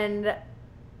 And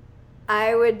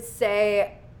I would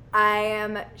say I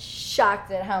am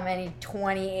shocked at how many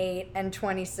 28 and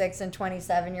 26 and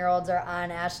 27-year-olds are on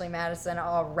Ashley Madison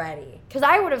already. Because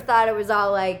I would have thought it was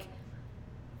all like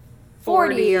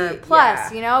 40 or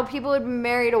plus, you know? People had been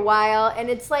married a while, and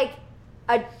it's like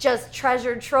a just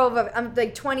treasure trove of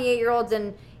like 28-year-olds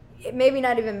and maybe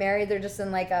not even married. They're just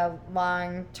in like a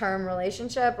long-term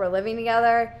relationship or living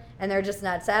together, and they're just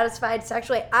not satisfied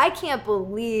sexually. I can't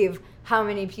believe how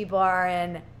many people are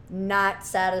in not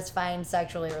satisfying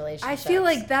sexually relationships. I feel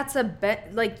like that's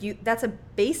that's a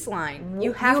baseline.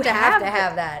 You have to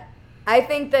have that. I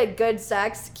think that good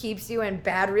sex keeps you in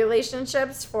bad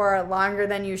relationships for longer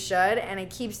than you should, and it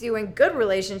keeps you in good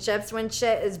relationships when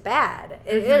shit is bad.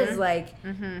 It is like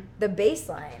the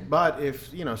baseline. But if,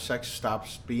 sex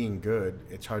stops being good,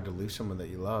 it's hard to lose someone that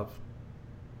you love.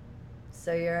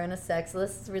 So you're in a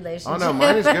sexless relationship? Oh, no,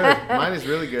 mine is good. Mine is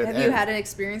really good. Have you had an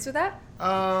experience with that?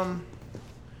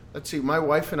 Let's see. My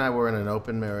wife and I were in an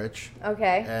open marriage.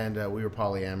 Okay. And we were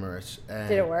polyamorous. And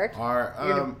did it work?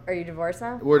 Are you divorced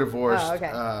now? We're divorced. Oh,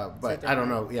 okay. But I don't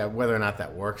know, whether or not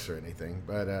that works or anything.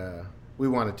 But we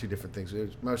wanted two different things. It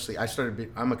was mostly,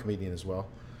 I'm a comedian as well.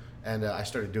 And I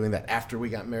started doing that after we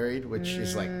got married, which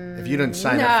is like, if you didn't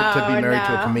sign up to be married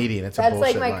to a comedian, it's a bullshit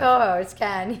That's like my life. co-host,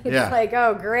 Ken. It's like,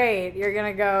 oh, great. You're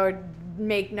going to go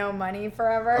make no money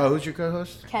forever. Oh, who's your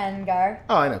co-host? Ken Gar.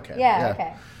 Oh, I know Ken. Yeah.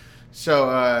 Okay. So,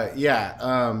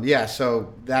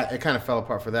 so that, it kind of fell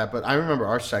apart for that. But I remember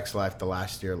our sex life the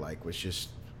last year, was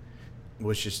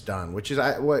just done, which is,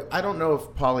 I don't know if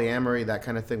polyamory, that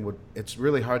kind of thing it's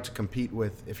really hard to compete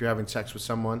with if you're having sex with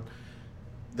someone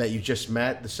that you just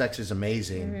met. The sex is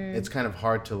amazing. It's kind of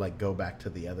hard to go back to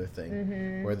the other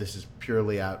thing where this is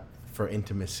purely out for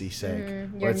intimacy's sake.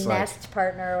 Your nest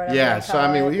partner or whatever. Yeah, so I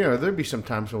mean, there'd be some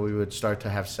times when we would start to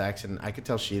have sex and I could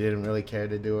tell she didn't really care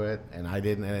to do it and I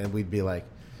didn't, and I'd be like,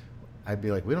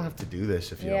 we don't have to do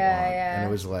this if you don't want. And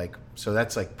it was like, so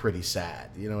that's pretty sad,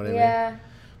 you know what I mean? Yeah.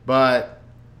 But,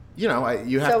 you have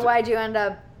to. So why'd you end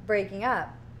up breaking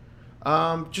up?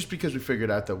 Just because we figured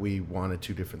out that we wanted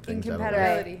two different things out of life.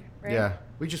 Incompatibility, right? Yeah,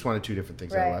 we just wanted two different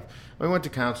things out of life. We went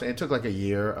to counseling. It took a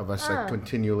year of us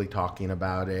continually talking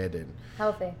about it and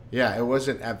healthy. Yeah, it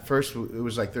wasn't at first. It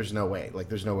was there's no way.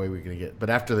 There's no way we're gonna get.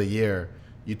 But after the year,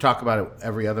 you talk about it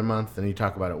every other month, then you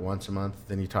talk about it once a month,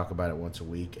 then you talk about it once a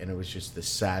week, and it was just the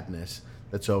sadness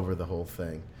that's over the whole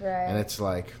thing. Right. And it's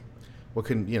like, what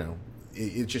can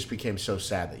It just became so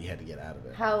sad that you had to get out of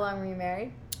it. How long were you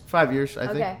married? 5 years, I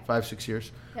Okay. think. 5-6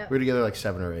 years. Yep. We were together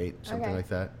 7 or 8, something like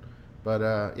that.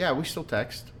 But we still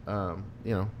text. I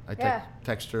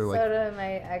text her So do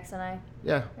my ex and I.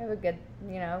 Yeah. We have a good,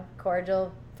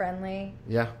 cordial, friendly.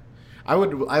 Yeah. I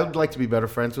would like to be better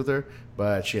friends with her,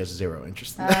 but she has zero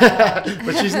interest in that.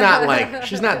 But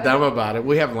she's not dumb about it.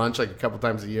 We have lunch a couple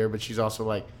times a year, but she's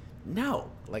also no.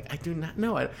 I do not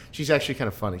know. She's actually kind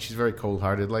of funny. She's very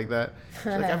cold-hearted like that.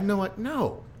 She's I've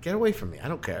no. Get away from me. I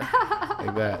don't care.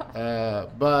 Like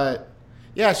that. But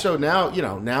yeah, so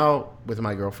now with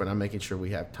my girlfriend, I'm making sure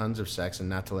we have tons of sex and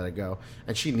not to let it go.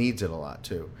 And she needs it a lot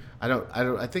too.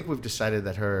 I think we've decided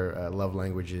that her love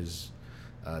language is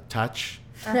touch.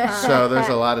 So there's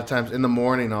a lot of times in the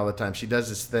morning, all the time, she does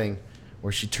this thing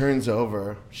where she turns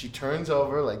over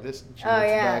like this. And she looks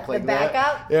back like the back that.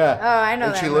 up? Yeah. Oh, I know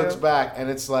and that she looks back, and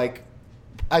it's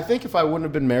I think if I wouldn't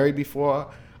have been married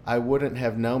before, I wouldn't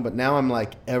have known. But now I'm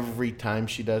every time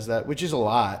she does that, which is a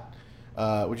lot,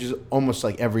 which is almost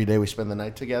every day we spend the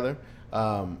night together.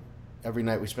 Every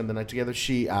night we spend the night together,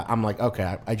 I'm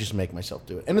okay, I just make myself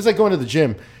do it, and it's like going to the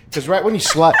gym because right when you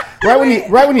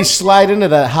slide into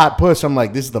that hot puss, I'm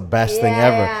this is the best thing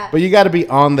ever. But you got to be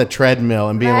on the treadmill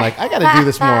and being I got to do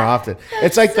this more often.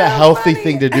 It's the healthy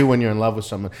thing to do when you're in love with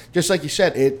someone. Just like you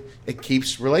said, it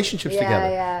keeps relationships together.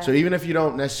 Yeah. So even if you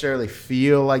don't necessarily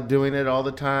feel like doing it all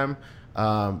the time.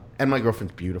 And my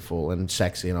girlfriend's beautiful and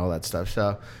sexy and all that stuff.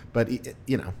 So, but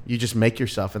you just make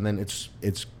yourself, and then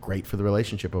it's great for the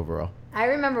relationship overall. I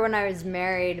remember when I was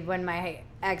married, when my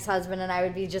ex-husband and I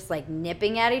would be just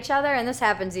nipping at each other, and this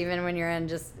happens even when you're in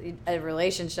just a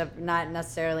relationship, not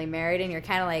necessarily married, and you're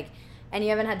kind of and you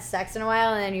haven't had sex in a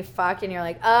while, and then you fuck, and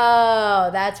you're oh,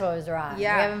 that's what was wrong.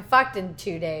 Yeah. We haven't fucked in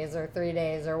 2 days or 3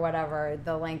 days or whatever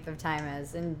the length of time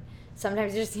is, and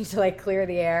sometimes you just need to like clear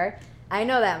the air. I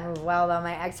know that move well, though.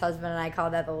 My ex-husband and I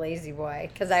called that the lazy boy,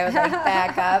 because I would like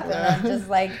back up and then just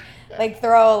like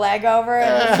throw a leg over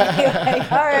and just be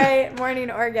like, all right,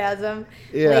 morning orgasm,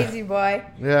 lazy boy.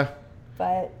 Yeah.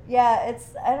 But yeah,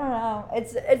 I don't know.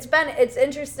 It's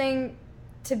interesting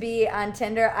to be on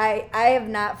Tinder. I have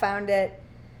not found it.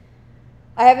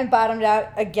 I haven't bottomed out.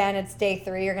 Again, it's day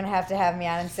 3. You're going to have me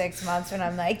on in 6 months when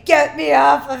I'm like, get me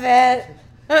off of it.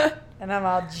 And I'm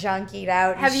all junkied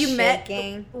out. Have you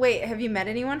shaking. Have you met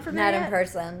anyone from there? Not in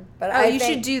person. But you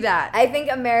should do that. I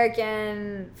think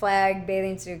American flag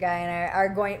bathing suit guy and I are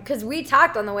going, because we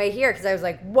talked on the way here, because I was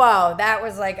like, whoa, that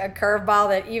was like a curveball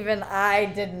that even I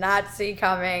did not see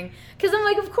coming. Because I'm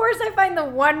like, of course I find the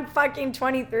one fucking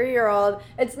 23-year-old.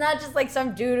 It's not just like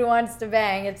some dude who wants to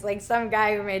bang. It's like some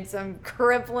guy who made some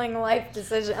crippling life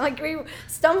decision. Like, we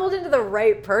stumbled into the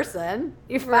right person.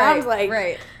 You found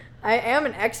right. I am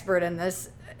an expert in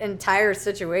this entire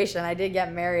situation. I did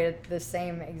get married at the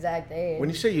same exact age. When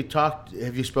you say you talked,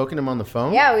 have you spoken to him on the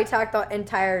phone? Yeah, we talked the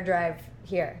entire drive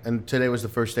here. And today was the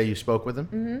first day you spoke with him?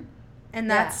 Mm-hmm. And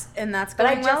that's going well? But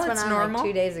I just went it's on normal? like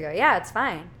 2 days ago. Yeah, it's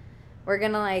fine. We're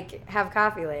going to like have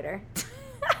coffee later.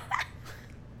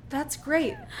 That's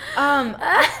great.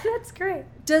 That's great.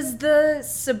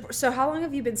 So how long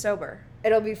have you been sober?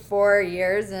 It'll be 4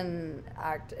 years and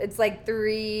it's like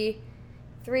 3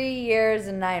 years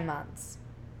and 9 months.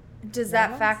 Does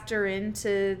that factor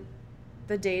into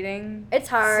the dating? It's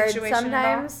hard situation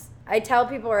sometimes. I tell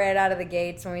people right out of the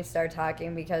gates when we start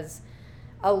talking, because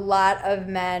a lot of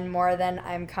men, more than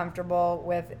I'm comfortable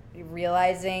with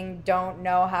realizing, don't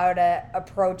know how to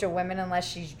approach a woman unless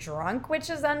she's drunk, which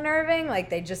is unnerving.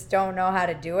 Like, they just don't know how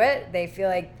to do it. They feel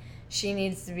like she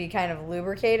needs to be kind of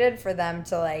lubricated for them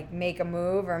to like make a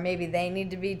move, or maybe they need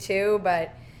to be too,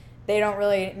 but they don't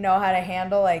really know how to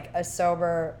handle like a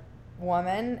sober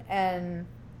woman. And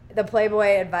the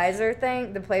Playboy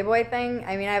thing,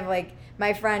 I mean, I have like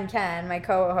my friend Ken, my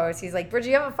co-host, he's like, Bridget,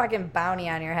 you have a fucking bounty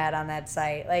on your head on that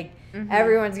site. Like,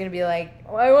 everyone's going to be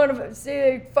like, well, I want to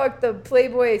say fuck the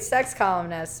Playboy sex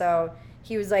columnist. So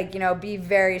he was like, be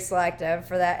very selective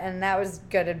for that. And that was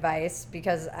good advice,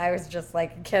 because I was just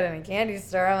like a kid in a candy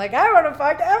store. I'm like, I want to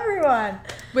fuck everyone.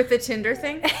 With the Tinder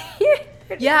thing?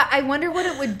 Yeah, I wonder what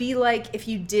it would be like if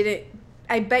you did it.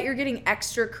 I bet you're getting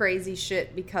extra crazy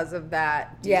shit because of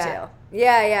that detail.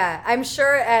 Yeah. I'm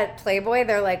sure at Playboy,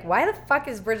 they're like, why the fuck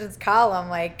is Bridget's column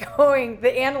like going? The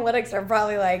analytics are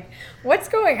probably like, what's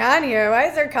going on here? Why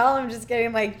is her column just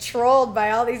getting like trolled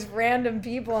by all these random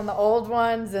people and the old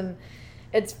ones? And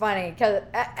it's funny because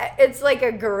it's like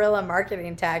a guerrilla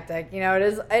marketing tactic.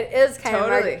 It is kind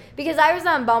of because I was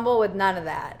on Bumble with none of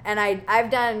that. And I've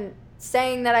done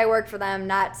saying that I work for them,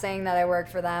 not saying that I work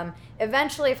for them.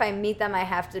 Eventually, if I meet them, I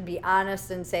have to be honest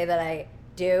and say that I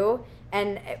do.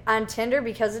 And on Tinder,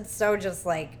 because it's so just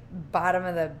like bottom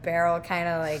of the barrel kind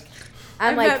of like,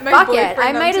 I'm like, fuck it.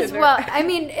 I might as well. I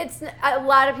mean, it's a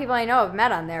lot of people I know have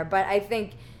met on there, but I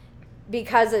think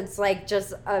because it's like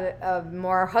just a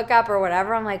more hookup or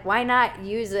whatever, I'm like, why not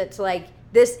use it to like,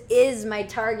 this is my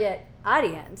target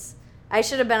audience. I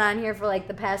should have been on here for like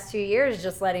the past 2 years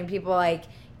just letting people like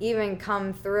even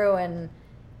come through and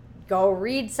go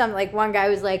read some. Like, one guy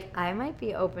was like, I might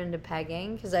be open to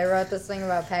pegging, because I wrote this thing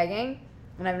about pegging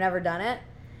and I've never done it.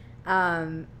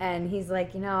 And he's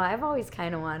like, I've always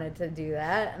kind of wanted to do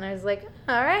that. And I was like,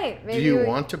 all right, maybe. Do you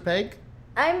want to peg?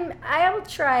 I will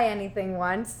try anything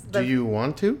once. Do you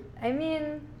want to? I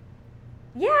mean,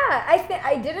 yeah,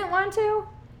 I didn't want to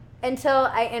until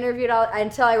I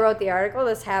until I wrote the article.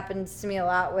 This happens to me a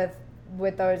lot with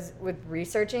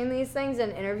researching these things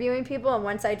and interviewing people. And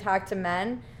once I talked to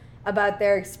men about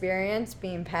their experience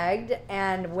being pegged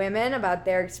and women about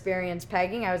their experience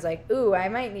pegging, I was like, ooh, I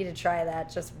might need to try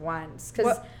that just once.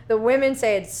 Because the women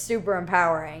say it's super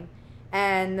empowering.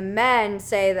 And the men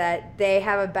say that they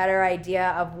have a better idea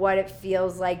of what it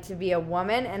feels like to be a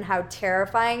woman and how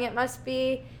terrifying it must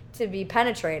be to be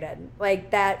penetrated.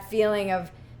 Like, that feeling of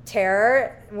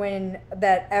terror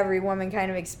that every woman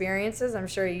kind of experiences. I'm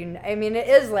sure I mean, it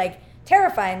is like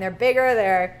terrifying. They're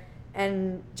bigger,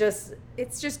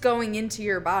 it's just going into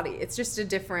your body. It's just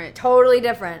totally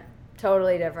different.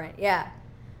 Yeah.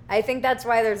 I think that's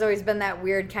why there's always been that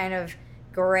weird kind of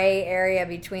gray area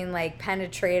between like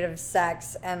penetrative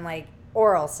sex and like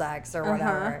oral sex or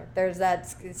whatever. There's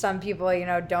that, some people,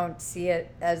 don't see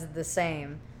it as the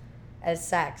same as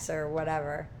sex or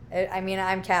whatever. I mean,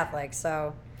 I'm Catholic,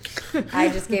 so I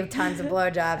just gave tons of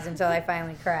blowjobs until I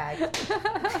finally cracked.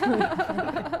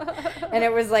 And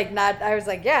it was like I was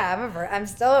like, yeah, I'm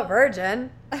still a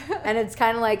virgin. And it's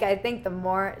kind of like, I think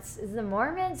is the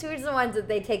Mormons, who's the ones that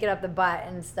they take it up the butt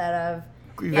instead of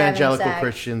evangelical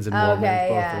Christians and Mormons,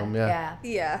 both of them,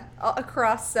 Yeah,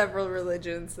 across several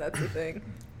religions, that's the thing.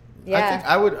 Yeah. I think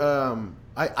I would,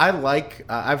 I like,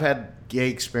 I've had gay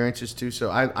experiences too, so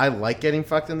I like getting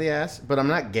fucked in the ass, but I'm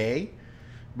not gay.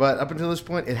 But up until this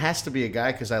point, it has to be a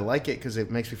guy because I like it because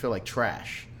it makes me feel like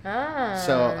trash.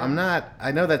 So I'm not,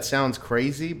 I know that sounds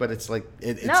crazy, but it's like,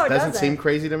 it doesn't seem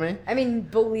crazy to me. I mean,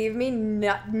 believe me,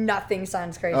 nothing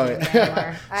sounds crazy to me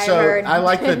anymore. I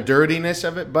like the dirtiness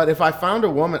of it, but if I found a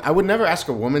woman, I would never ask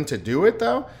a woman to do it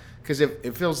though. Because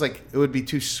it feels like it would be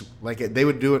too, they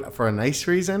would do it for a nice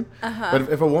reason. But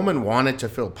if a woman wanted to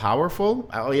feel powerful,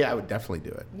 I would definitely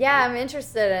do it. Yeah, I'm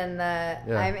interested in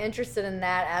I'm interested in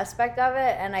that aspect of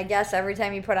it. And I guess every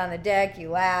time you put on the dick,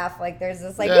 you laugh. Like there's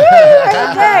this like, woo, dick.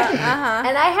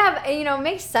 And I have, it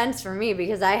makes sense for me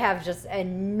because I have just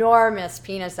enormous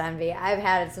penis envy. I've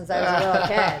had it since I was a little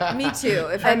kid. Me too.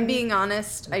 If I'm being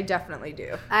honest, I definitely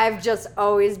do. I've just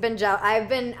always been jealous.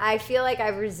 I feel like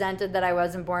I've resented that I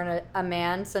wasn't born a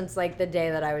man since like the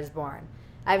day that I was born.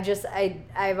 I've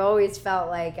always felt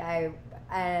like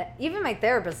even my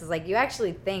therapist is like, you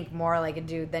actually think more like a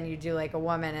dude than you do like a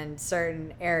woman in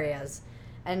certain areas.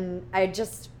 And I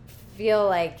just feel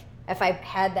like if I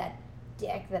had that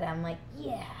dick that I'm like,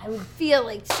 yeah, I would feel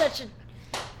like such a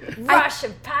rush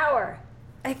of power.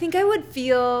 I think I would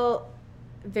feel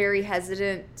very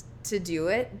hesitant to do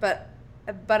it, but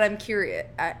I'm curious.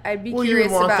 I'd be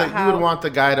curious about how... You would want the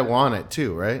guy to want it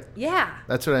too, right? Yeah.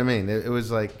 That's what I mean. It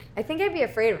was like... I think I'd be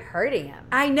afraid of hurting him.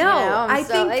 I know. I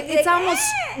think it almost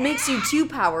makes you too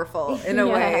powerful in a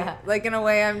way. Like, in a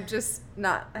way, I'm just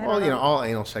not... all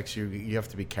anal sex, you have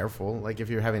to be careful. Like, if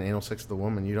you're having anal sex with a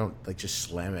woman, you don't, like, just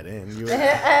slam it in. You're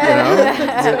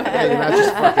not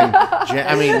just fucking...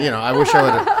 I wish I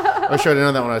would have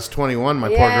known that when I was 21, my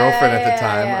poor girlfriend at the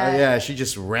time. She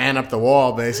just ran up the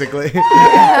wall, basically.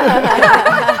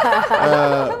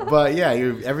 But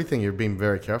everything you're being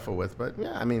very careful with. But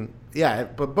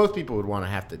but both people would want to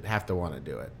have to want to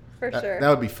do it. For sure. That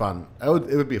would be fun. It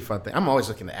would be a fun thing. I'm always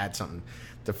looking to add something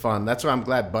to fun. That's why I'm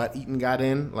glad butt eating got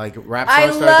in. Like rap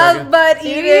stars. I love butt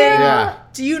eating. Yeah.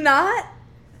 Do you not?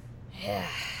 Yeah.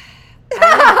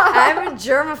 I'm a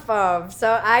germaphobe,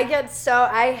 so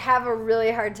I have a really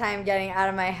hard time getting out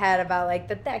of my head about like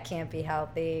that can't be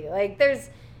healthy. Like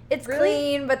it's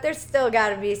clean, but there's still got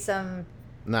to be some.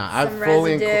 I've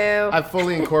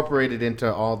fully incorporated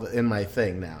into in my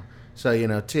thing now.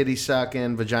 So titty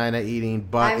sucking, vagina eating,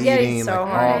 butt eating. I'm getting so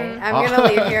horny. I'm gonna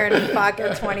leave here and fuck a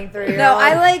 23-year-old. No,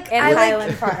 I like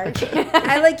Highland Park.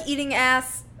 I like eating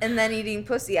ass and then eating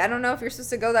pussy. I don't know if you're supposed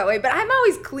to go that way, but I'm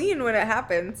always clean when it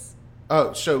happens.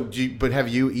 Oh, so but have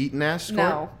you eaten ass?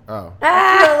 No. Oh.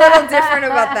 I feel a little different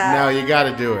about that. No, you got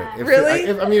to do it. Really?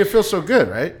 It feels so good,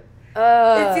 right?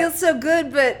 It feels so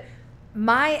good, but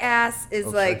my ass is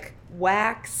like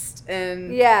waxed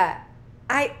and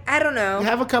I don't know. You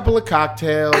have a couple of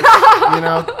cocktails,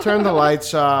 turn the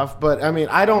lights off. But I mean,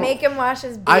 I don't make him wash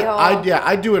his beehole.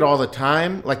 I do it all the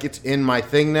time. Like it's in my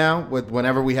thing now.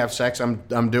 Whenever we have sex,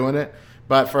 I'm doing it.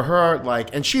 But for her,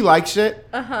 and she likes it.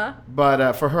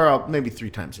 But for her, maybe 3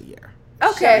 times a year.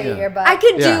 Okay, your butt. I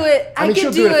could do it. I mean,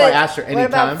 she'll do it if I ask her anytime. What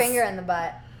about finger in the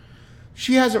butt?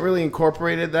 She hasn't really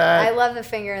incorporated that. I love the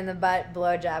finger in the butt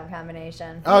blowjob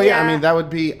combination. Oh yeah, I mean that would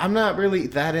be. I'm not really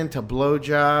that into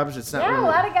blowjobs. It's not. Yeah, really... a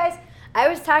lot of guys. I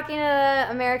was talking to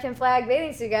the American flag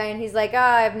bathing suit guy, and he's like, "Oh,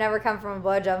 I've never come from a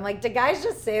blowjob." I'm like, "Do guys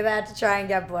just say that to try and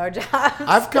get blowjobs?"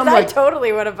 I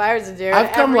totally would if I was to do it.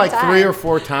 I've come like 3 or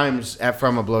 4 times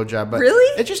from a blowjob, but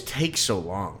really, it just takes so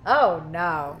long. Oh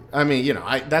no! I mean,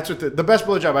 that's what the best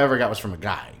blowjob I ever got was from a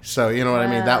guy. So you know what I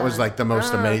mean. That was like the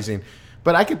most amazing.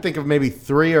 But I could think of maybe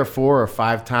 3 or 4 or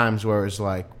 5 times where it was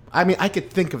like, I mean, I could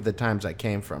think of the times I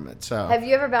came from it. So have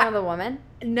you ever been with a woman?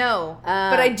 No,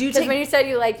 but I do. Because when you said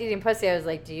you liked eating pussy, I was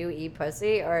like, do you eat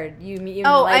pussy or you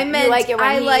I meant you like it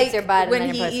when he eats your butt when and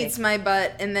then he your pussy? eats my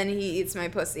butt and then he eats my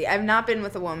pussy. I've not been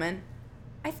with a woman.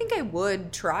 I think I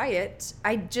would try it.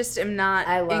 I just am not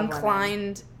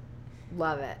inclined.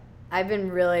 Love it. I've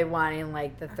been really wanting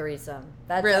like the threesome.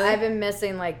 Really? I've been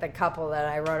missing like the couple that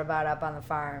I wrote about up on the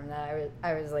farm. That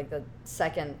I was like the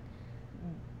second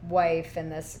wife in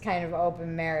this kind of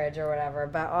open marriage or whatever.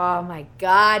 But oh my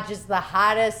god, just the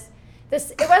hottest.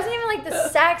 It wasn't even like the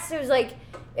sex.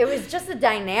 It was just the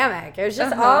dynamic. It was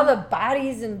just all the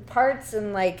bodies and parts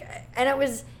and it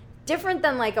was different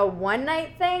than like a one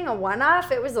night thing, a one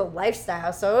off. It was a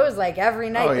lifestyle. So it was like every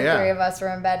night the 3 of us were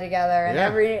in bed together, and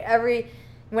every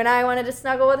when I wanted to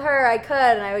snuggle with her, I could,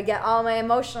 and I would get all my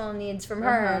emotional needs from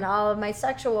her and all of my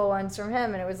sexual ones from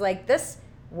him. And it was like, this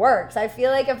works. I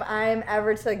feel like if I'm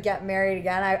ever to get married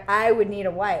again, I would need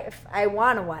a wife. I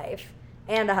want a wife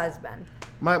and a husband.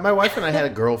 My wife and I had a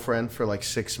girlfriend for like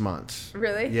 6 months.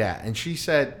 Really? Yeah, and she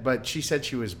said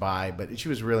she was bi, but she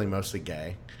was really mostly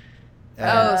gay.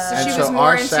 So she was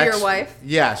more into your wife?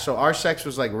 Yeah, so our sex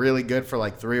was like really good for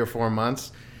like 3 or 4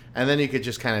 months, and then you could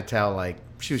just kind of tell like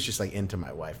she was just like into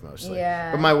my wife mostly.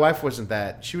 Yeah. But my wife wasn't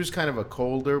that. She was kind of a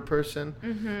colder person,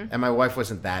 and my wife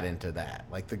wasn't that into that.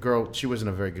 Like the girl, she wasn't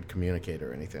a very good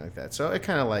communicator or anything like that. So it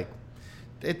kind of like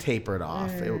it tapered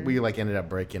off. We like ended up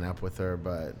breaking up with her,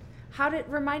 but how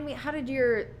did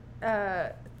your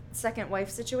second wife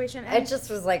situation end? It just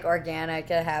was like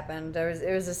organic. It happened.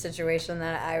 It was a situation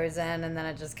that I was in, and then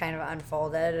it just kind of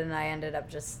unfolded, and I ended up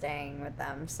just staying with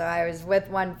them. So I was with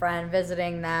one friend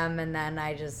visiting them, and then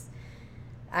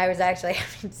I was actually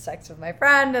having sex with my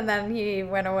friend, and then he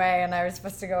went away, and I was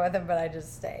supposed to go with him, but I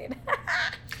just stayed.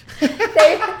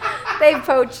 They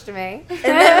poached me. And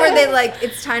then were they like,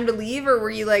 it's time to leave, or were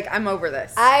you like, I'm over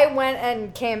this? I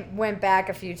went back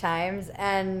a few times,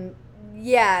 and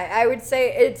yeah, I would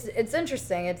say it's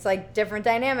interesting. It's like different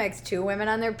dynamics. 2 women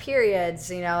on their periods,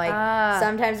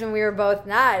 sometimes when we were both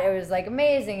not, it was like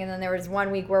amazing, and then there was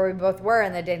 1 week where we both were,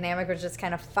 and the dynamic was just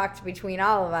kind of fucked between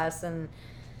all of us, and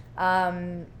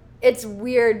it's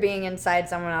weird being inside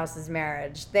someone else's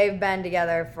marriage. They've been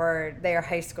together they are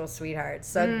high school sweethearts.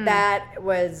 So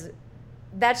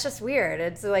that's just weird.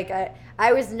 It's like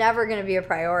I was never going to be a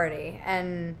priority.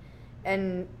 And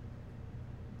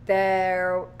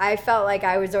I felt like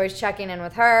I was always checking in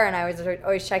with her, and I was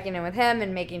always checking in with him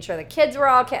and making sure the kids were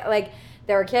all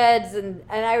there were kids, and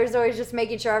I was always just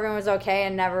making sure everyone was okay,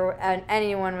 and never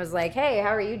anyone was like, hey, how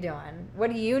are you doing?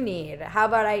 What do you need? How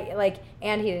about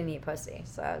and he didn't eat pussy.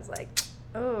 So I was like,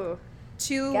 oh,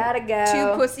 gotta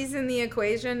go. 2 pussies in the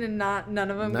equation, and none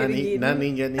of them getting eaten.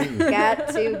 None getting eaten. Got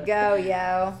to go,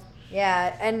 yo.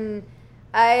 Yeah, and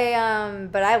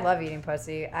but I love eating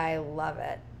pussy. I love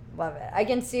it. Love it. I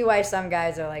can see why some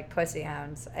guys are like pussy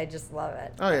hounds. I just love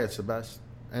it. Oh, yeah, it's the best.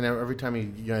 And every time you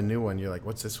get a new one, you're like,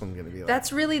 what's this one going to be like?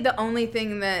 That's really the only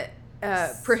thing that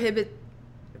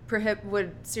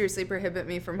would seriously prohibit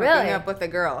me from hooking up with a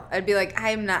girl. I'd be like,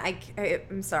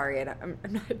 I'm sorry, I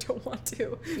don't want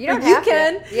to. You don't have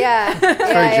to. Yeah.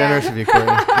 Very generous of you,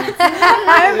 Courtney.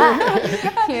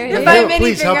 If I'm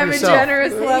anything, I'm yourself. a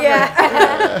generous lover.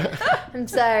 Yeah. I'm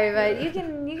sorry, but you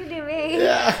can do me.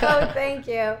 Yeah. Oh, thank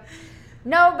you.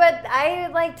 No, but I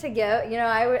like to give.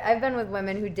 I've been with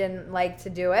women who didn't like to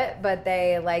do it, but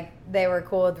they were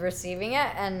cool with receiving it,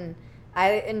 and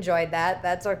I enjoyed that.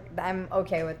 I'm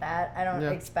okay with that. I don't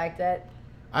expect it.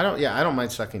 I don't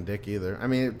mind sucking dick either. I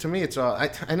mean, to me, it's all.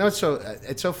 I know it's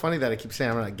so funny that I keep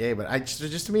saying I'm not gay, but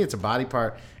just to me, it's a body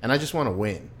part, and I just want to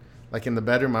win. Like in the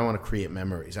bedroom, I want to create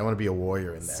memories. I want to be a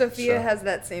warrior in that. Sophia has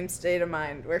that same state of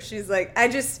mind where she's like,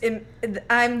 then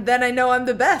I know I'm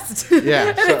the best. Yeah.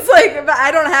 And it's like, but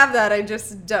I don't have that. I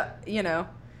just, The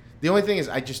only thing is,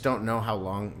 I just don't know how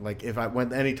long. Like,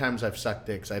 any times I've sucked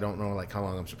dicks, I don't know like how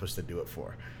long I'm supposed to do it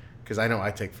for, because I know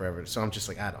I take forever. So I'm just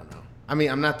like, I don't know. I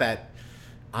mean, I'm not that.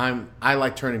 I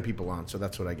like turning people on, so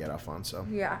that's what I get off on. So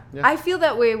yeah. I feel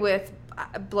that way with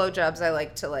blowjobs. I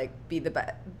like to be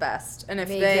the best, and if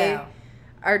they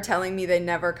are telling me they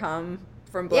never come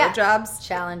from blowjobs,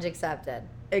 challenge accepted.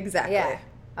 Exactly. Yeah.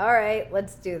 All right,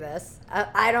 let's do this.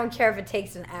 I don't care if it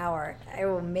takes an hour. I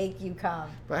will make you come.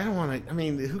 But I don't want to. I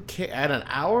mean, who cares? At an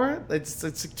hour? It's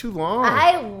too long.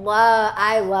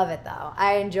 I love it though.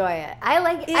 I enjoy it.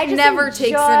 It never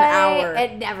takes an hour.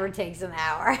 It never takes an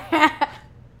hour.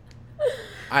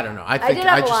 I don't know. I did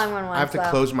have a long one once. I have to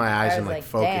close my eyes and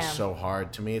focus damn. so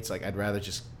hard. To me, it's like I'd rather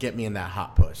just get me in that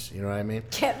hot puss. You know what I mean?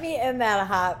 Get me in that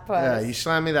hot puss. Yeah, you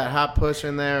slam me that hot puss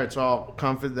in there. It's all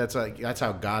comfort. That's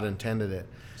how God intended it.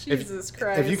 Jesus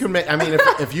Christ. If you can make, I mean,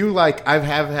 if you like, I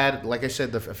have had, like I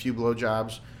said, a few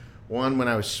blowjobs. One when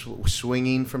I was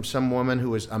swinging from some woman who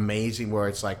was amazing, where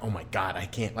it's like, oh my God, I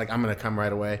can't, I'm gonna come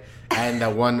right away.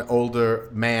 And one older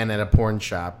man at a porn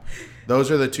shop.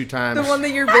 Those are the 2 times. The one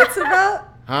that your bits about?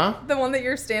 Huh? The one that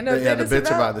your stand-up Yeah, the is bits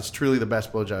about? That's truly the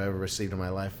best blowjob I ever received in my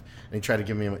life. And he tried to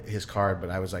give me his card, but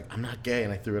I was like, I'm not gay,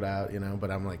 and I threw it out,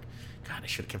 But I'm like, God, I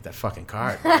should have kept that fucking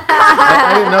card.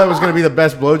 I didn't know it was going to be the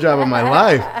best blowjob of my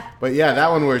life. But yeah, that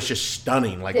one was just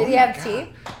stunning. Did he have teeth?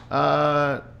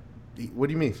 What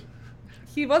do you mean?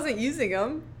 He wasn't using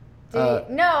them.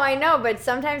 No, I know, but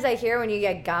sometimes I hear when you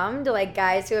get gummed,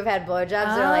 guys who have had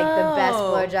blowjobs are the best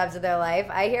blowjobs of their life.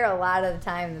 I hear a lot of the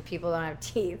time that people don't have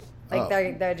teeth.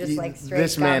 Like they're just like straight.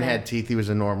 This man gumming. had teeth. He was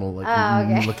a normal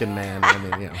okay. looking man.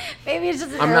 I mean, Maybe it's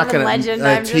just an I'm urban not gonna. legend.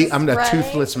 I'm the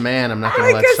toothless man. I'm not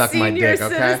gonna let suck my dick.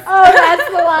 Okay. Oh, that's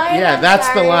the line. Yeah, I'm that's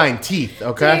the sorry. line. Teeth.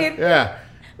 Okay. Teeth. Yeah.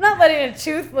 I'm not letting a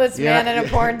toothless man in a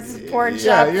porn shop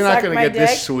Yeah, you're not suck gonna my get dick.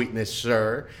 this sweetness,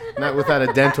 sir. Not without a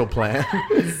dental plan.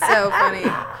 So funny.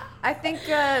 I think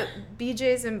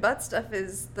BJ's and butt stuff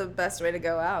is the best way to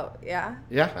go out. Yeah.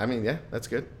 Yeah. I mean, yeah, that's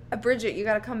good. Bridget, you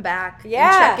got to come back and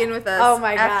Yeah. check in with us. Oh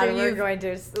my after God, we're you've- going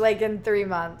to like in 3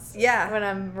 months. Yeah. When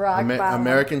I'm rock bottom.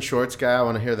 American Shorts guy. I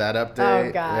want to hear that update.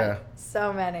 Oh God. Yeah.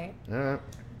 So many. All right.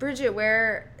 Bridget,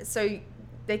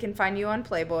 they can find you on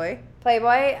Playboy.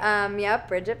 Playboy, yep,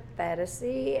 Bridget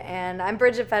Phetasy, and I'm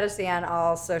Bridget Phetasy on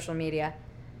all social media.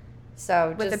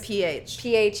 So With just a PH.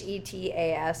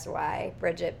 Phetasy,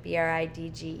 Bridget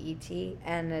Bridget,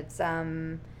 and it's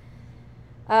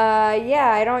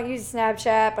I don't use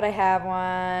Snapchat, but I have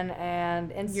one, and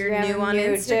Instagram. You're new on too.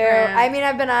 Instagram. I mean,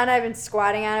 I've been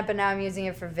squatting on it, but now I'm using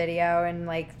it for video and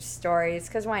like stories,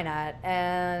 cause why not?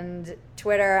 And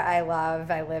Twitter, I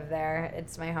live there.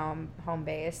 It's my home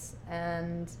base,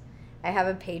 and I have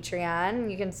a Patreon.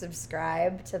 You can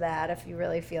subscribe to that if you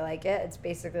really feel like it. It's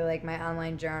basically like my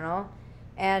online journal.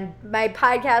 And my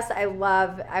podcast, I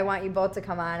want you both to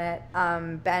come on it.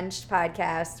 Benched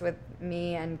podcast with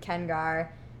me and Ken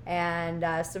Gar. And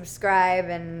subscribe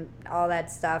and all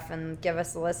that stuff and give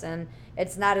us a listen.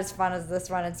 It's not as fun as this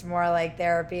one. It's more like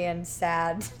therapy and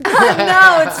sad.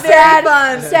 No, it's very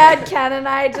fun. Sad Ken and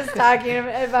I just talking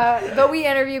about, but we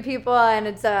interview people and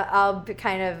it's I'll be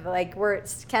kind of like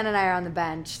Ken and I are on the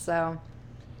bench. So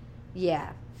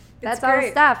yeah, that's all the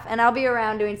great. stuff. And I'll be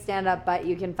around doing stand up, but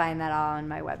you can find that all on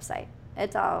my website.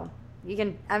 It's all,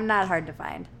 I'm not hard to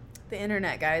find. The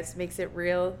internet, guys, makes it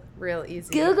real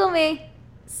easy. Google me.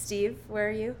 Steve, where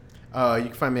are you? You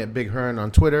can find me at Big Hearn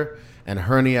on Twitter and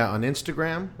Hernia on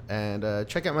Instagram. And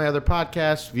check out my other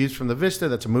podcast, Views from the Vista.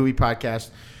 That's a movie podcast.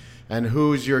 And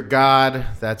Who's Your God?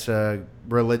 That's a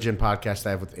religion podcast I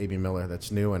have with A.B. Miller. That's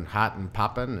new and hot and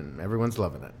popping, and everyone's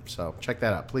loving it. So check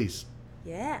that out, please.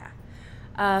 Yeah.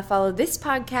 Follow this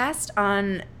podcast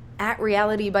on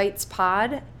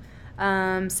 @RealityBitesPod.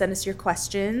 Send us your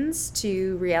questions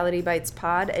to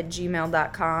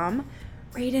realitybitespod@gmail.com.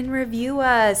 Rate and review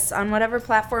us on whatever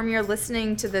platform you're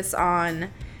listening to this on.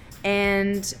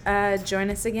 And join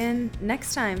us again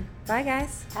next time. Bye,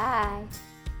 guys. Bye.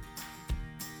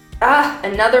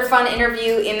 Another fun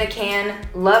interview in the can.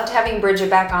 Loved having Bridget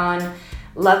back on.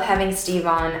 Love having Steve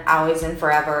on, always and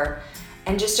forever.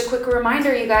 And just a quick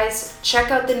reminder, you guys,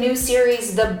 check out the new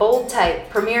series, The Bold Type.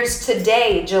 Premieres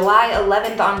today, July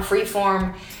 11th on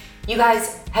Freeform. You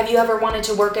guys, have you ever wanted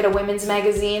to work at a women's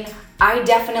magazine? I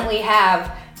definitely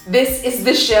have. This is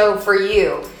the show for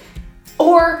you.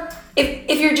 Or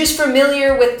if you're just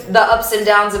familiar with the ups and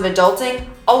downs of adulting,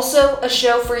 also a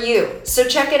show for you. So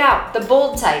check it out, The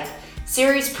Bold Type.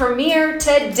 Series premiere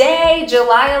today,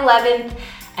 July 11th,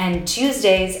 and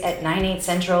Tuesdays at 9/8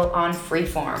 Central on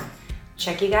Freeform.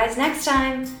 Check you guys next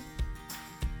time.